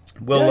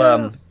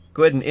 We'll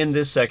go ahead and end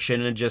this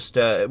section and just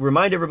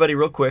remind everybody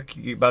real quick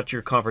about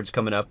your conference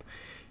coming up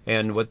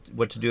and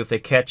what to do if they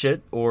catch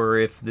it or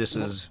if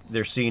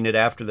they're seeing it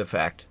after the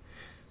fact.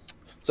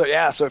 So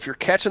if you're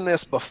catching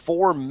this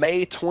before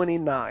May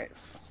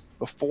 29th,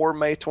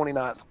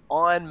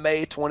 on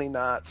May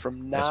 29th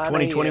from 9 That's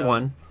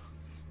 2021.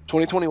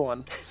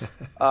 2021.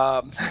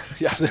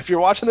 If you're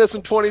watching this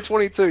in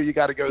 2022, you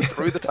got to go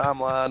through the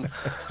timeline.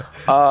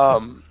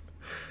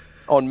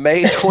 On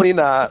May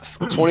 29th,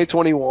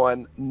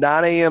 2021,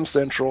 9 a.m.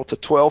 Central to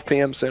 12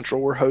 p.m.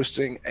 Central, we're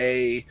hosting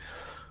a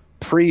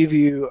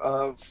preview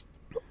of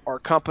our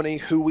company,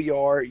 who we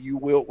are.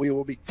 We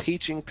will be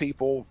teaching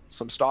people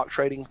some stock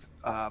trading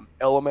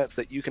elements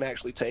that you can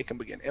actually take and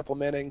begin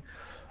implementing.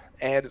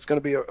 And it's going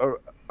to be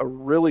a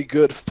really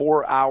good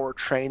 4-hour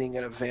training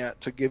and event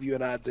to give you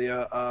an idea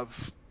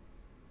of,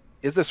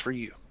 is this for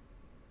you?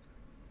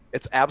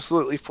 It's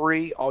absolutely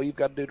free. All you've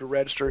got to do to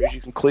register is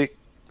you can click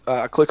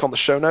on the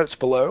show notes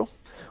below,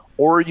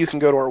 or you can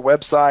go to our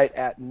website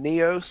at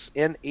neoscdg.com.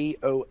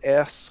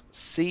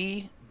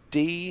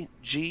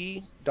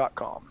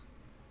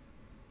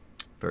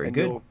 Very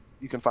good.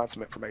 You can find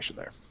some information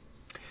there.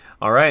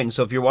 All right, and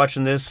so if you're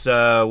watching this,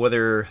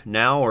 whether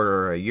now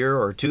or a year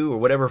or two or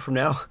whatever from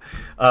now,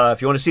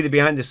 if you want to see the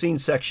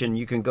behind-the-scenes section,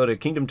 you can go to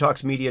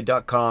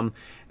kingdomtalksmedia.com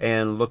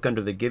and look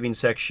under the giving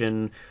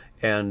section,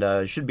 and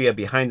it should be a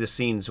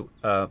behind-the-scenes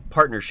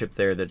partnership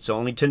there that's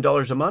only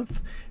 $10 a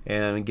month,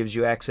 and it gives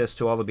you access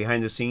to all the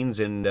behind-the-scenes,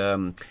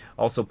 and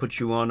also puts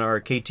you on our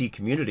KT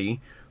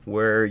community,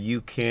 where you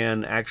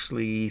can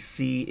actually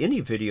see any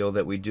video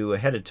that we do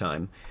ahead of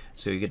time,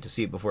 so you get to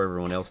see it before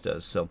everyone else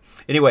does. So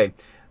anyway,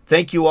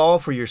 thank you all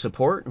for your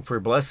support and for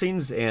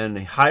blessings,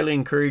 and highly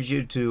encourage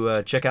you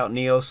to check out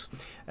Neos,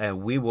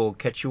 and we will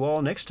catch you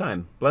all next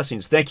time.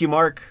 Blessings. Thank you,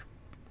 Mark.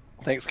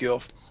 Thanks,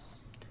 Gil.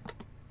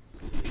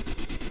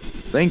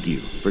 Thank you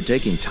for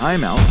taking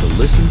time out to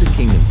listen to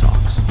Kingdom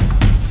Talks.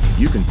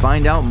 You can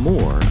find out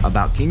more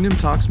about Kingdom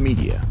Talks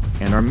Media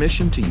and our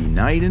mission to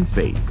unite in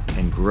faith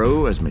and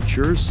grow as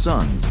mature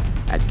sons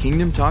at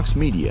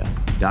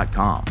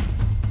kingdomtalksmedia.com.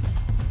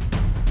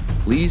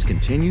 Please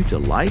continue to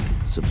like,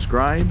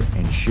 subscribe,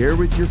 and share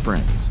with your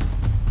friends.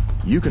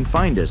 You can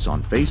find us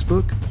on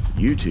Facebook,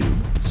 YouTube,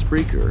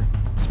 Spreaker,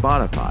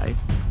 Spotify,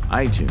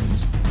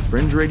 iTunes,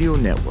 Fringe Radio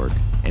Network,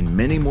 and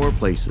many more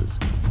places.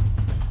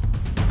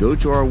 Go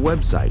to our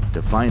website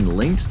to find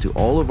links to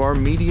all of our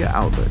media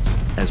outlets,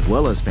 as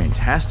well as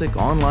fantastic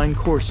online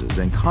courses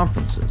and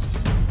conferences,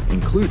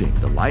 including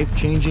the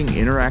life-changing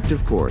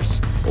interactive course,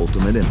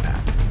 Ultimate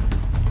Impact.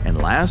 And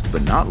last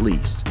but not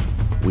least,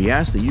 we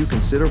ask that you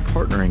consider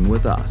partnering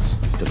with us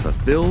to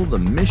fulfill the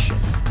mission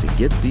to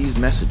get these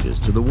messages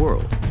to the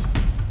world.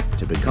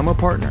 To become a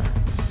partner,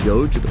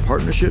 go to the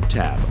Partnership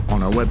tab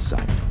on our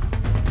website.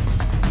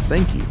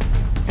 Thank you,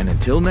 and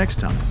until next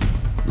time,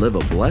 live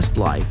a blessed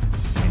life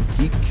and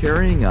keep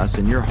carrying us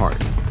in your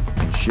heart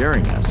and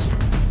sharing us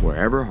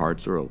wherever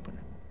hearts are open.